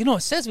mean?" I was like, "You know,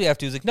 it says we have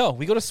to." He's like, "No,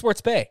 we go to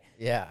Sports Bay."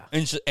 Yeah.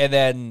 And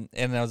then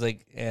I was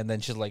like, and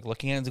then she's like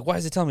looking at it and like, "Why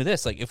is it telling me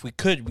this? Like, if we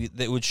could,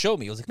 it would show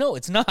me." I was like, "No,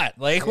 it's not.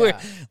 Like, we're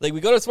like,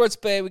 we go to Sports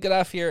Bay, we get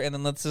off here, and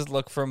then let's just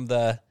look from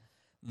the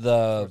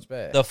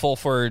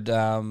Fulford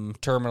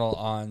terminal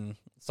on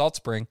Salt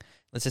Spring.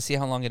 Let's just see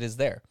how long it is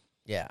there."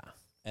 Yeah.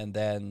 And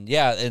then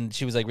and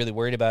she was like really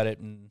worried about it,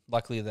 and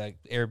luckily the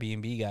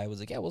Airbnb guy was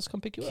like, "Yeah, we'll just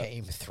come pick you up."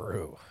 Came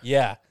through.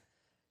 Yeah,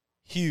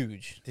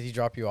 huge. Did he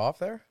drop you off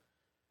there?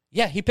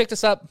 Yeah, he picked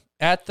us up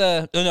at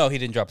the. No, he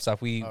didn't drop us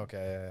off. We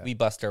Okay.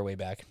 bust our way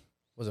back.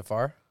 Was it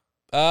far?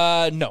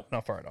 No,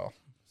 not far at all.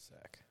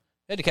 Sick.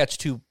 We had to catch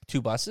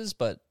two buses,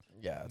 but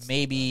Yeah.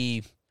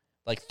 maybe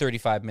like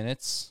 35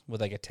 minutes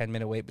with like a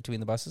 10-minute wait between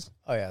the buses.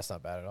 Oh yeah, it's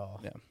not bad at all.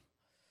 Yeah.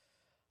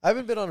 I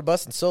haven't been on a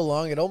bus in so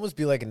long; it'd almost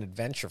be like an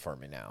adventure for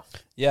me now.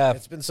 Yeah,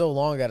 It's been so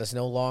long that it's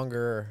no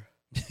longer.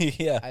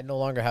 yeah, I no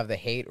longer have the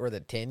hate or the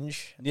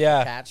tinge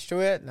yeah. attached to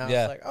it. Now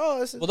Yeah. it's like, oh,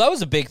 this is. Well, that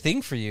was a big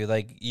thing for you.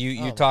 Like you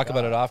Oh my talk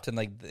about it God. often.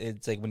 Like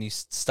it's like when you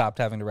stopped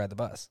having to ride the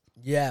bus.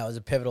 Yeah, it was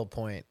a pivotal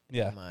point.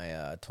 Yeah. In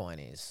my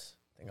 20s.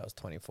 I think I was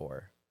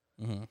 24.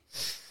 Mm-hmm.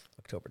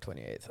 October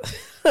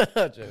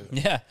 28th.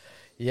 Yeah.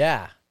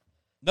 Yeah.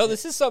 No,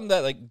 this is something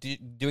that like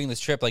doing this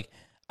trip. Like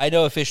I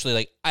know officially,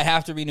 like I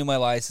have to renew my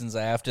license.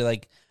 I have to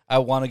I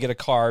want to get a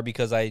car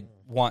because I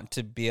want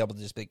to be able to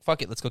just be like,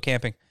 fuck it, let's go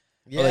camping.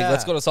 Yeah. Or like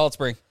let's go to Salt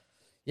Spring.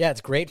 Yeah,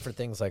 it's great for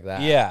things like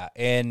that. Yeah,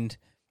 and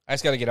I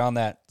just got to get on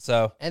that.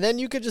 So And then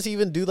you could just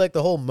even do like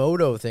the whole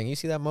moto thing. You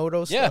see that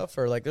moto Yeah. stuff?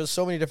 Or like there's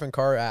so many different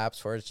car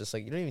apps where it's just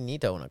like you don't even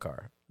need to own a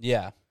car.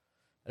 yeah,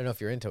 I don't know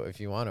if you're into it, if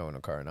you want to own a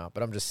car or not,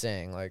 but I'm just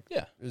saying, like,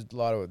 Yeah. there's a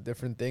lot of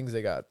different things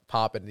they got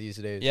popping these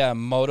days. yeah,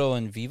 Moto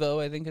and Vivo,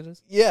 I think it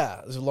is.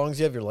 Yeah, as long as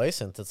you have your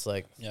license, it's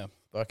like Yeah.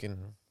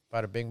 fucking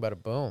bada bing,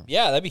 bada boom.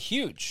 Yeah, that'd be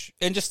huge.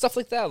 And just stuff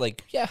like that.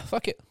 Like, yeah,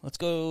 fuck it, let's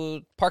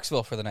go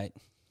Parksville for the night.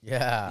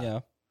 Yeah. Yeah,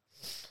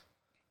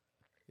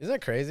 Isn't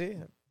that crazy?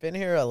 Been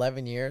here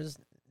 11 years,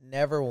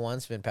 never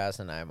once been past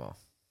Nanaimo.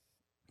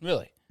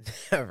 really.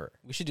 Never.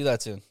 We should do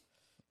that soon.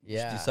 We should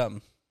Yeah. do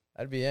something.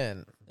 I'd be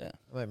in. Yeah.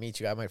 I might meet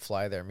you. I might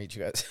fly there and meet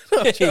you guys.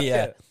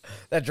 Yeah.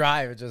 That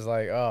drive is just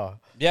like, oh.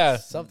 Yeah,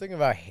 Something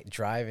about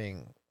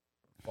driving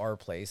far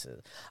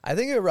places. I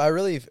think I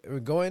really,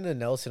 going to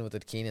Nelson with the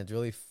Keenans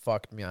really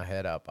fucked my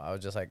head up. I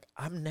was just like,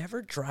 I'm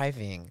never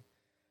driving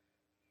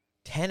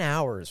 10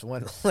 hours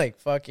one, like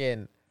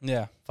fucking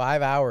yeah,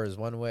 5 hours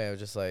one way. I was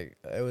just like,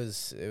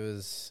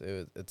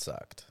 it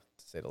sucked,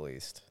 to say the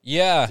least.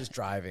 yeah. Just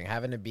driving,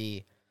 having to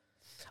be,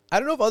 I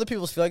don't know if other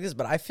people feel like this,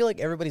 but I feel like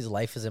everybody's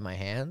life is in my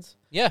hands,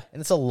 Yeah. and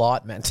it's a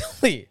lot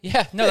mentally.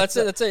 Yeah. No, that's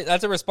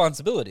a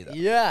responsibility though.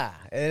 Yeah.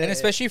 And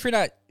especially if you're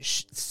not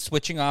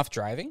switching off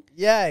driving,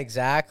 yeah,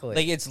 exactly.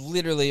 like it's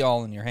literally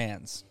all in your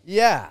hands.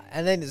 Yeah,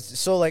 and then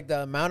so like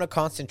the amount of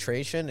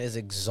concentration is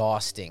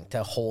exhausting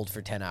to hold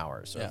for 10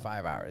 hours or Yeah.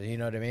 5 hours. You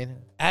know what I mean?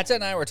 Atta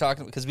and I were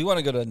talking because we want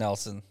to go to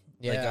Nelson.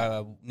 Yeah.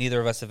 Like, neither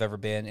of us have ever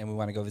been, and we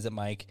want to go visit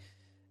Mike.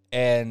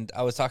 And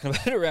I was talking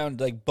about it around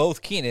like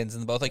both Keenans,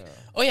 and both like,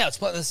 "Oh yeah, let's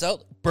plan this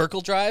out."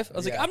 Burkle Drive. I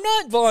was like, Yeah. "I'm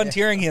not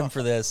volunteering him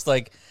for this.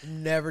 Like,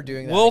 Never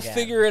doing that. we'll again.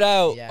 figure it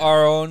out Yeah.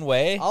 our own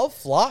way." I'll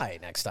fly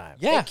next time.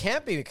 Yeah. It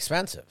can't be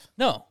expensive.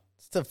 No,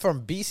 It's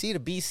from BC to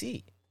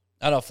BC.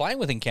 I don't know. Flying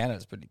within Canada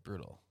is pretty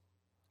brutal.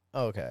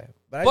 Okay,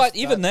 But just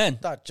even then-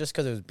 thought just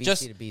because it was BC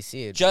Just- to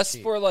BC, it'd be Just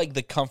cheap. for like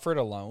the comfort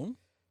alone,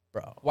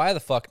 bro, why the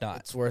fuck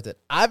not? it's worth it.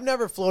 I've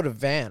never flown a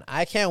van.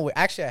 I can't wait.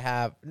 Actually, I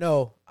have.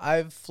 No,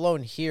 I've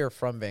flown here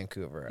from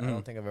Vancouver. I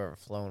don't think I've ever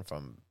flown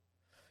from.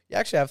 Yeah,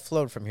 actually, I've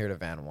flown from here to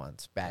Van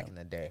once back in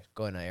the day,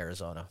 going to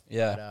Arizona.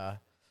 Yeah. But,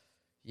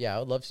 yeah, I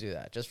would love to do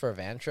that just for a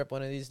van trip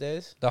one of these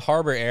days. The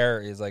Harbor Air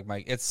is like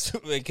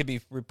it could be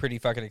pretty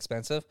fucking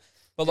expensive,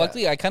 but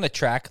luckily I kind of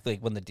track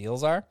like when the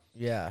deals are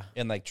Yeah.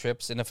 and like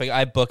trips. And if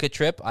I book a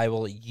trip, I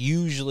will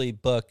usually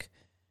book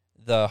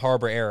the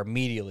Harbor Air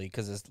immediately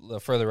because the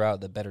further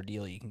out, the better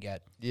deal you can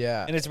get.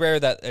 Yeah. And it's rare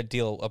that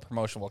a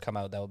promotion will come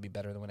out that will be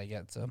better than what I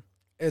get. So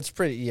It's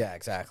pretty, yeah,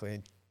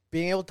 exactly.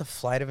 Being able to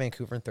fly to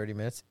Vancouver in 30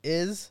 minutes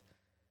is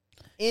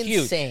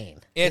insane.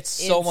 it's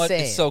so much.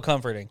 It's so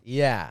comforting.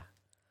 Yeah.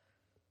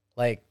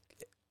 Like,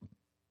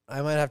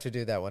 I might have to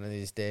do that one of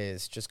these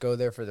days. Just go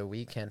there for the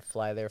weekend,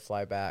 fly there,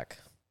 fly back.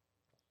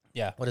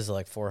 Yeah. What is it,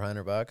 like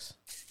 $400?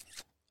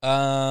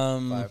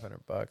 $500.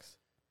 $500?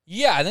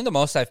 Yeah, I think the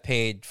most I've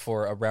paid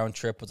for a round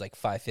trip was like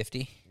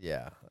 $550.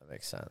 Yeah, that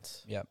makes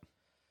sense. Yep.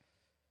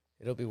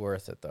 It'll be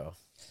worth it, though.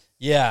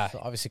 Yeah. So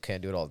obviously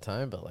can't do it all the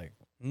time, but like,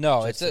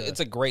 No, Just it's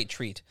a great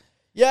treat.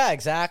 yeah,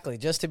 exactly.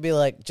 Just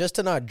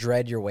to not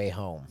dread your way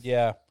home.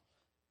 Yeah.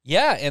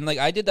 Yeah, and like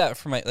I did that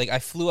for I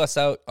flew us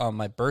out on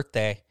my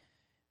birthday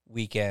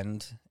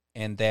weekend,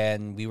 and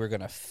then we were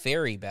gonna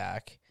ferry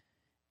back,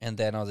 and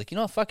then I was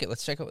like, fuck it,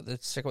 let's check out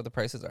what the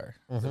prices are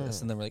for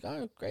this, and then we're like,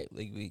 oh great,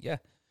 like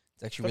it's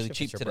It's actually really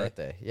Especially cheap if it's your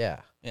today. birthday.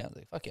 Yeah. Yeah, I was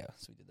like, fuck yeah,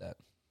 so we did that.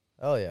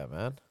 Oh yeah,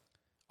 man.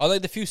 I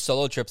like the few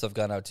solo trips I've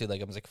gone out to.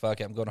 Like I was like, fuck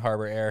it, I'm going to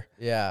Harbor Air.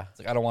 Yeah. It's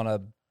like I don't want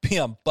to be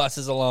on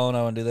buses alone.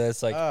 I want to do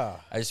this. Like Oh.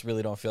 I just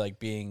really don't feel like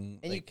being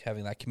And like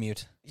having that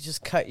commute. You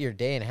just cut your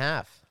day in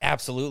half.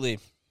 Absolutely.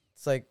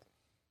 It's like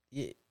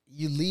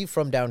you leave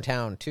from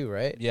downtown too,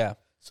 right? Yeah.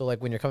 So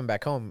like when you're coming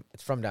back home,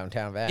 it's from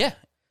downtown van. Yeah.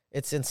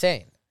 It's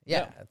insane.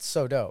 Yeah, it's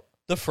so dope.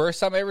 The first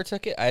time I ever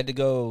took it, I had to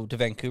go to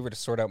Vancouver to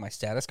sort out my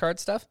status card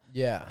stuff.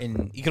 Yeah.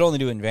 And you could only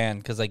do it in van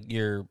because like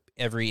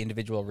every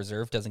individual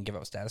reserve doesn't give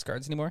out status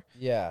cards anymore.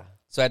 Yeah.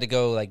 So I had to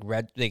go like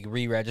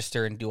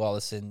re-register and do all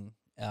this in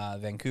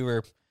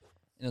Vancouver.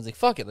 And I was like,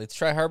 fuck it, let's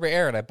try Harbor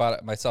Air. And I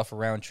bought myself a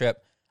round trip.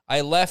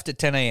 I left at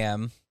 10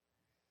 a.m.,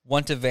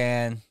 went to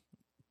van,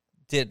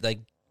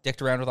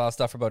 dicked around with all that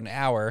stuff for about an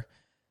hour,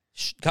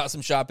 got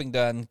some shopping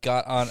done,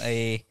 got on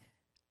a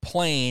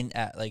plane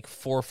at like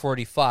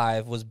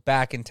 4:45, was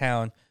back in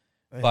town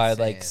by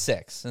like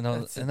 6. And I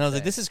was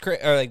like, this is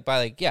crazy. Or like by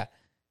like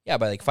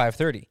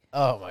 5:30.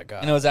 Oh my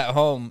god. And I was at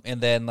home,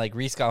 and then like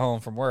Reese got home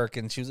from work,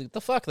 and she was like,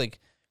 "The fuck, like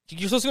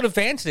you're supposed to go to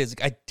van today?" I was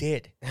like, "I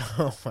did.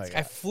 Oh my god.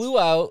 I flew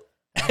out.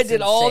 I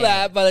did all insane.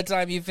 that by the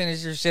time you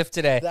finished your shift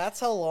today." That's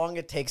how long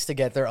it takes to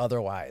get there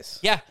otherwise.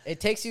 Yeah, It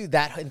takes you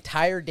that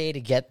entire day to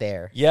get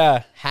there.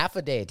 yeah, Half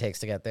a day it takes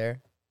to get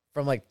there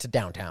from like to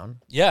downtown.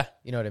 yeah,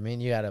 You know what I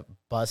mean? You got to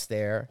bus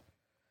there.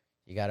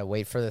 You got to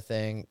wait for the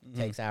thing.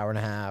 Takes an hour and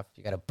a half.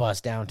 You got to bus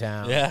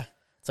downtown. yeah,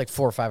 It's like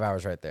 4 or 5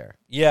 hours right there.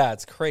 yeah.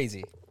 It's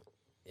crazy.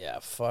 Yeah,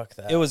 fuck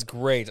that. It was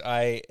great.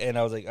 I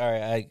was like, all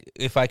right,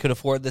 if I could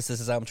afford this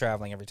is how I'm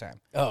traveling every time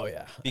Oh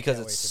yeah. because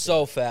it's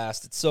so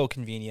fast. It's so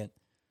convenient.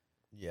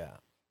 Yeah.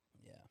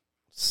 Yeah.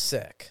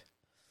 Sick.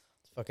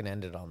 Let's fucking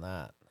end it on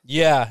that.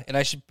 Yeah, and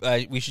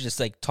we should just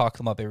like talk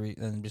them up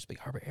and just be like,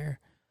 Harbor Air,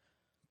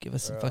 give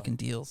us some fucking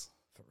deals.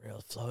 For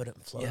real. Float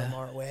them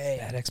our way.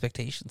 Bad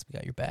expectations. We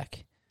got your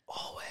back.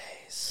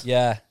 Always.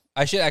 Yeah,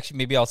 I should actually.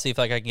 Maybe I'll see if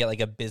like I can get like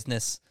a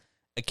business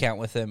account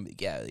with him.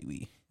 Yeah,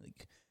 we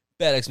like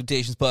Bad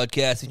Expectations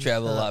podcast. We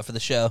travel a lot for the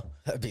show,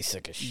 That'd be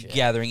sick as shit.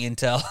 gathering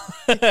intel.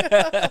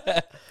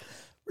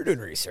 We're doing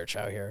research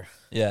out here.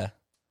 Yeah,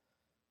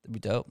 that'd be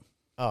dope.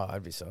 Oh,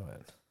 I'd be so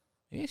in.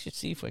 Maybe I should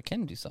see if I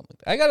can do something.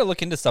 I got to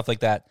look into stuff like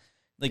that.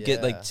 Like get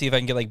Yeah. like see if I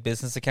can get like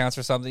business accounts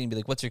or something and be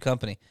like, "What's your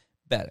company?"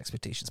 Bad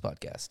Expectations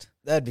podcast.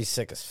 That'd be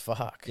sick as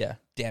fuck. Yeah,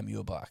 damn you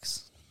a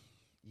box.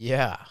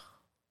 Yeah.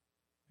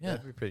 Yeah,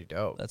 That'd be pretty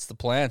dope. that's the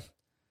plan.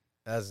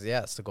 That's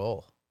the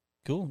goal.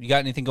 Cool. You got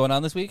anything going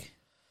on this week?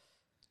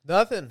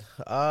 Nothing.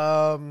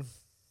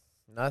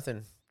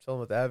 Nothing. Chilling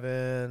with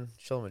Evan.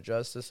 Chilling with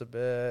Justice a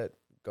bit.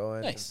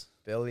 Going Nice. to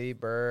Billy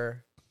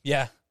Burr.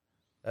 Yeah.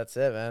 That's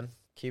it, man.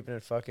 Keeping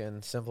it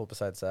fucking simple.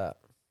 Besides that.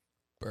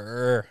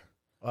 Brr.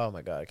 Oh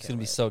my god, I It's can't gonna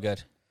be wait. so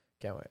good.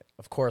 Can't wait.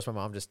 Of course, my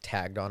mom just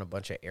tagged on a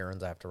bunch of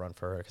errands I have to run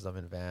for her because I'm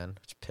in van,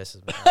 which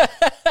pisses me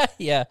off.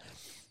 Yeah.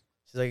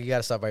 She's like, you got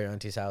to stop by your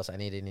auntie's house. I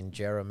need an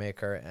injera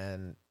maker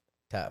and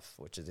teff,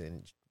 which is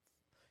in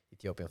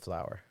Ethiopian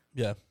flour.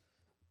 Yeah.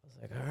 I was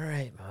like, all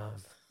right,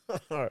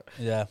 mom.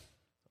 Yeah.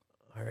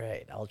 All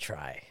right, I'll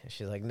try. And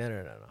she's like,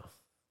 no.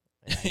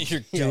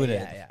 You're doing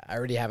it. Yeah. I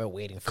already have it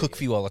waiting for Cook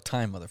for you. you all the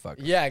time, motherfucker.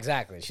 Yeah,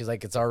 exactly. She's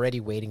like, it's already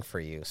waiting for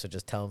you. So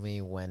just tell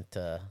me when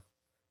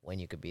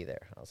you could be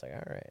there. I was like,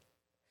 all right.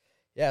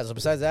 Yeah, so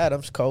besides that,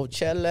 I'm just cold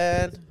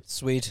chilling.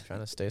 Sweet. Trying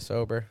to stay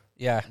sober,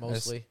 Yeah.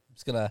 mostly. I'm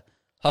just gonna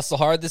hustle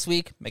hard this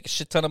week, make a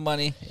shit ton of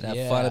money, and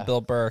have fun Yeah. at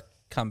Bill Burr.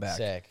 Come back.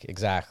 Sick,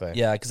 exactly.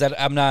 Yeah, because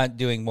I'm not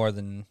doing more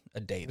than a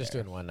day Just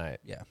there. doing one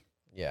night. Yeah.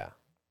 Yeah.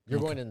 You're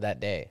Okay. going in that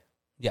day.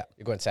 Yeah.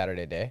 You're going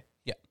Saturday day?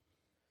 Yeah.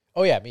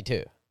 Oh, yeah, me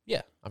too.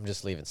 Yeah. I'm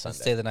just leaving Sunday.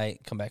 Stay the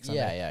night, come back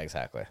Sunday. Yeah,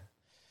 exactly.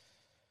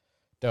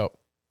 Dope.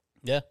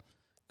 Yeah.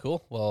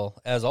 Cool. Well,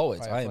 as always,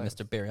 Quiet I am flame.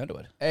 Mr. Barry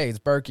Underwood. Hey, it's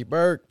Berkey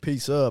Burke.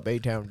 Peace up.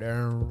 A-Town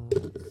down.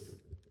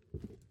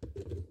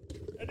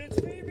 And it's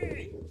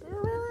Phoebe.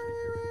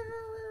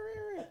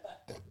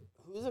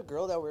 Who's the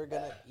girl that we're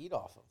going to eat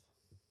off of?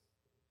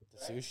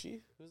 The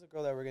sushi? Who's the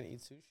girl that we're going to eat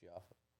sushi off of?